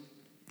close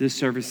this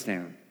service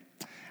down,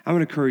 I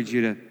want to encourage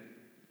you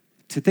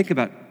to think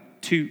about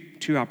two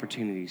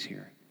opportunities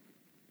here.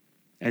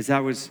 As I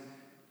was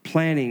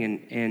planning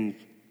and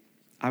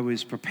I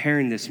was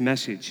preparing this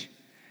message,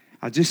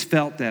 I just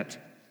felt that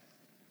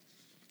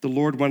the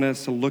Lord wanted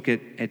us to look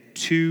at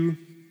two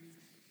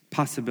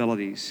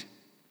possibilities.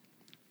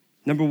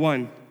 Number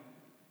one,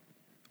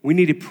 we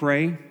need to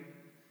pray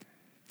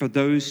for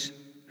those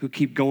who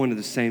keep going to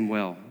the same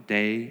well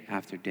day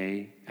after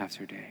day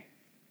after day.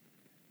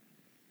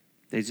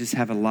 They just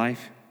have a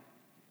life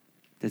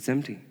that's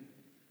empty.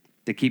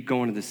 They keep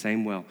going to the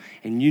same well.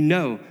 And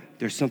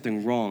there's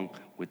something wrong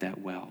with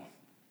that well.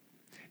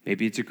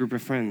 Maybe it's a group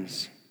of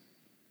friends.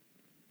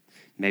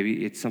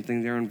 Maybe it's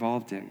something they're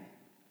involved in.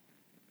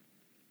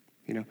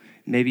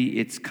 Maybe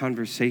it's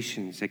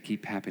conversations that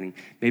keep happening.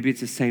 Maybe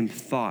it's the same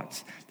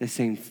thoughts, the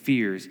same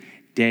fears,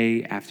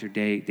 day after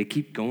day. They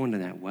keep going to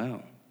that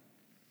well.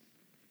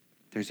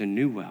 There's a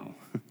new well,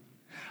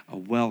 a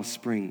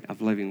wellspring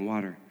of living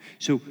water.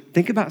 So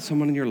think about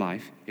someone in your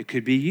life. It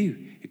could be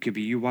you. It could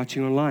be you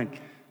watching online.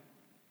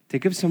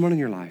 Think of someone in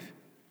your life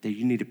that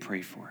you need to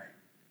pray for.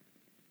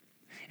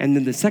 And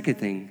then the second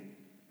thing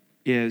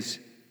is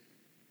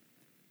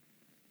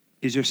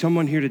there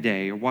someone here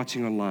today or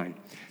watching online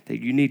that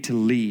you need to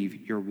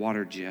leave your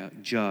water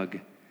jug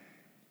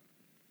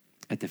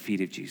at the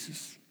feet of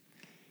Jesus?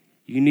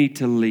 You need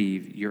to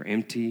leave your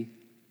empty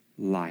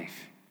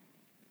life,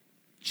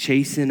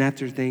 chasing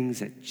after things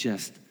that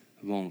just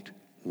won't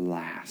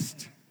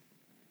last.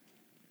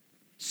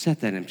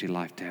 Set that empty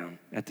life down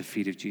at the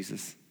feet of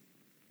Jesus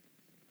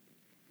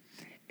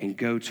and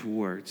go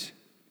towards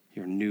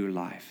your new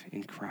life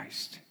in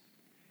Christ.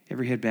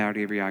 Every head bowed,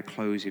 every eye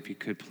closed, if you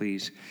could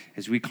please,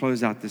 as we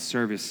close out this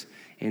service,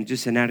 and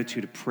just an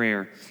attitude of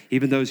prayer.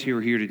 Even those who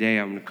are here today,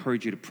 I would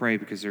encourage you to pray,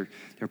 because there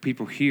are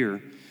people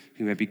here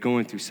who may be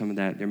going through some of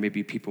that. There may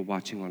be people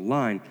watching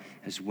online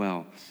as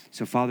well.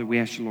 So, Father, we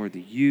ask you, Lord,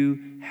 that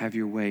you have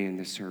your way in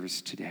this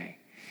service today.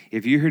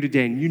 If you're here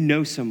today and you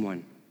know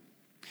someone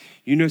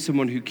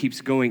who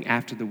keeps going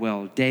after the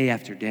well day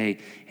after day,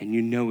 and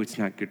you know it's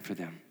not good for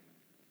them,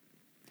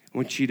 I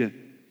want you to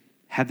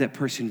have that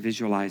person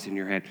visualize in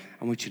your head.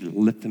 I want you to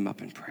lift them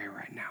up in prayer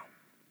right now.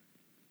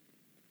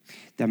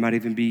 That might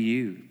even be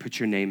you. Put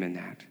your name in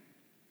that.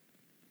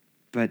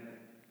 But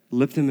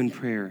lift them in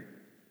prayer.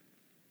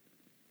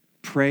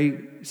 Pray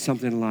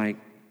something like,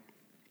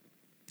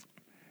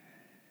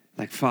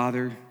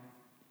 Father,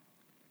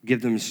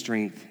 give them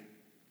strength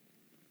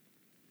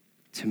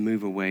to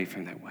move away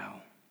from that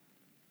well.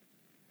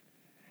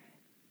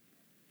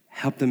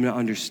 Help them to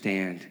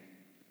understand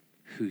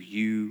who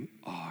you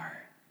are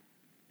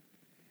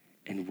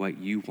and what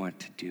you want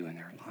to do in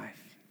their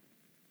life.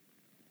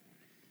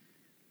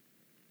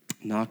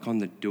 Knock on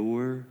the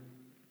door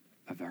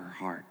of their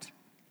heart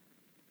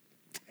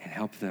and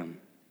help them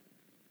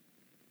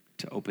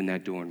to open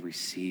that door and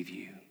receive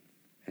you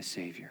as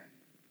Savior.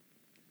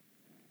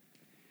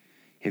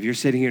 If you're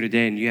sitting here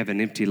today and you have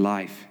an empty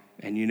life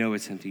and you know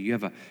it's empty, you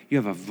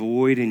have a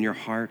void in your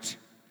heart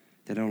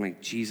that only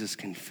Jesus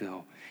can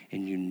fill,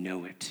 and you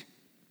know it,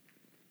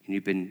 and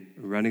you've been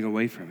running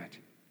away from it,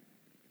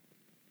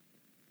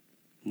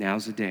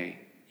 now's the day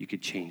you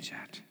could change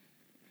that.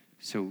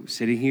 So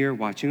sitting here,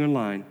 watching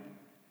online,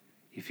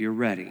 if you're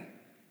ready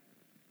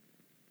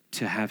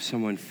to have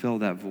someone fill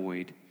that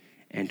void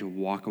and to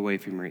walk away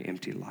from your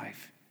empty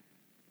life,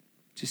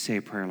 just say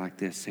a prayer like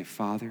this. Say,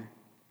 Father,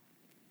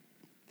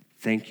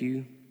 thank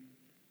you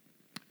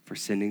for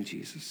sending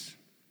Jesus.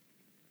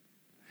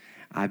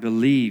 I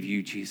believe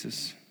you,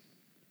 Jesus,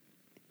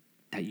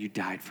 that you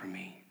died for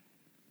me.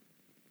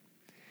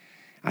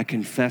 I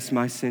confess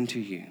my sin to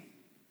you.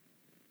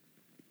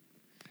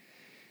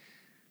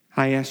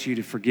 I ask you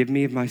to forgive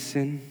me of my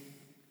sin.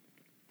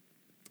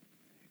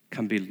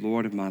 Come be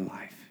Lord of my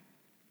life.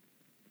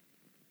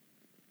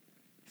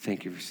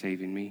 Thank you for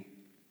saving me.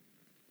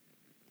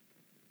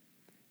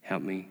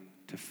 Help me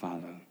to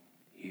follow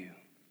you.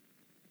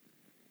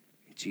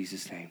 In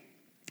Jesus' name,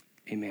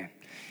 amen.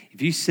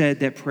 If you said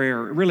that prayer,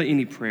 or really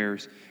any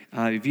prayers,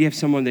 if you have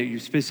someone that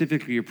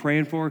you're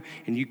praying for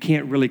and you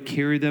can't really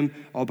carry them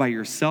all by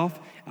yourself,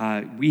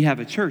 we have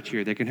a church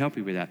here that can help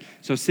you with that.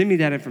 So send me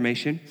that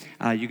information.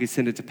 You can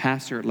send it to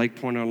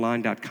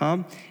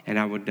pastor@lakepointonline.com, and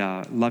I would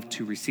love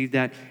to receive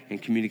that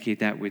and communicate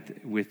that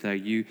with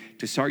you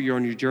to start you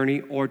on your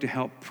journey or to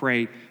help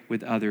pray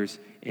with others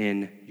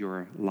in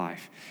your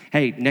life.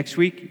 Hey, next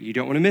week, you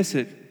don't want to miss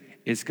it.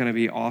 It's going to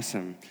be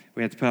awesome.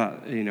 We have to put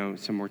out,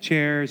 some more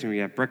chairs, and we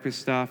have breakfast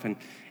stuff, and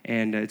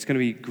it's going to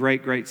be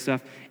great, great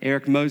stuff.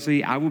 Eric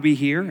Mosley, I will be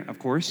here, of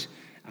course.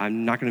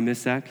 I'm not going to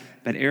miss that.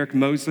 But Eric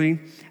Mosley,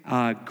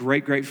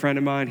 great, great friend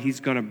of mine,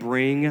 he's going to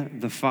bring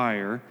the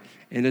fire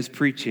in his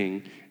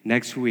preaching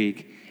next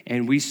week.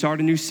 And we start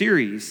a new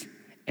series,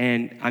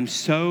 and I'm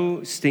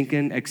so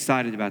stinking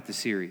excited about the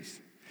series.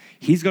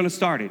 He's going to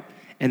start it,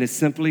 and it's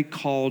simply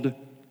called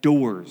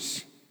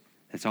Doors.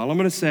 That's all I'm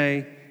going to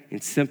say.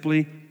 It's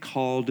simply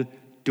called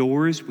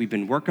Doors. We've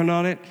been working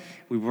on it.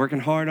 We're working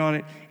hard on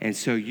it, and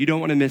so you don't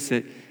want to miss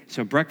it.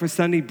 So Breakfast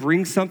Sunday,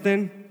 bring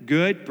something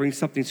good, bring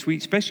something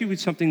sweet, especially with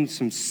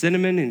some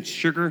cinnamon and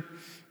sugar,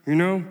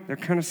 that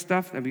kind of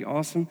stuff. That'd be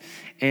awesome.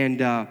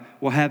 And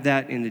we'll have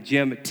that in the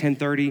gym at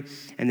 10:30,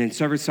 and then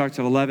service starts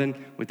at 11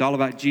 with All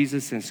About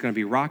Jesus, and it's going to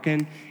be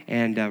rocking.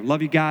 And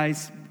love you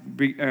guys.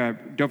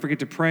 Don't forget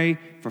to pray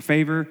for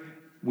favor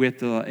with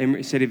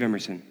the city of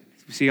Emerson.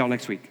 See y'all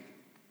next week.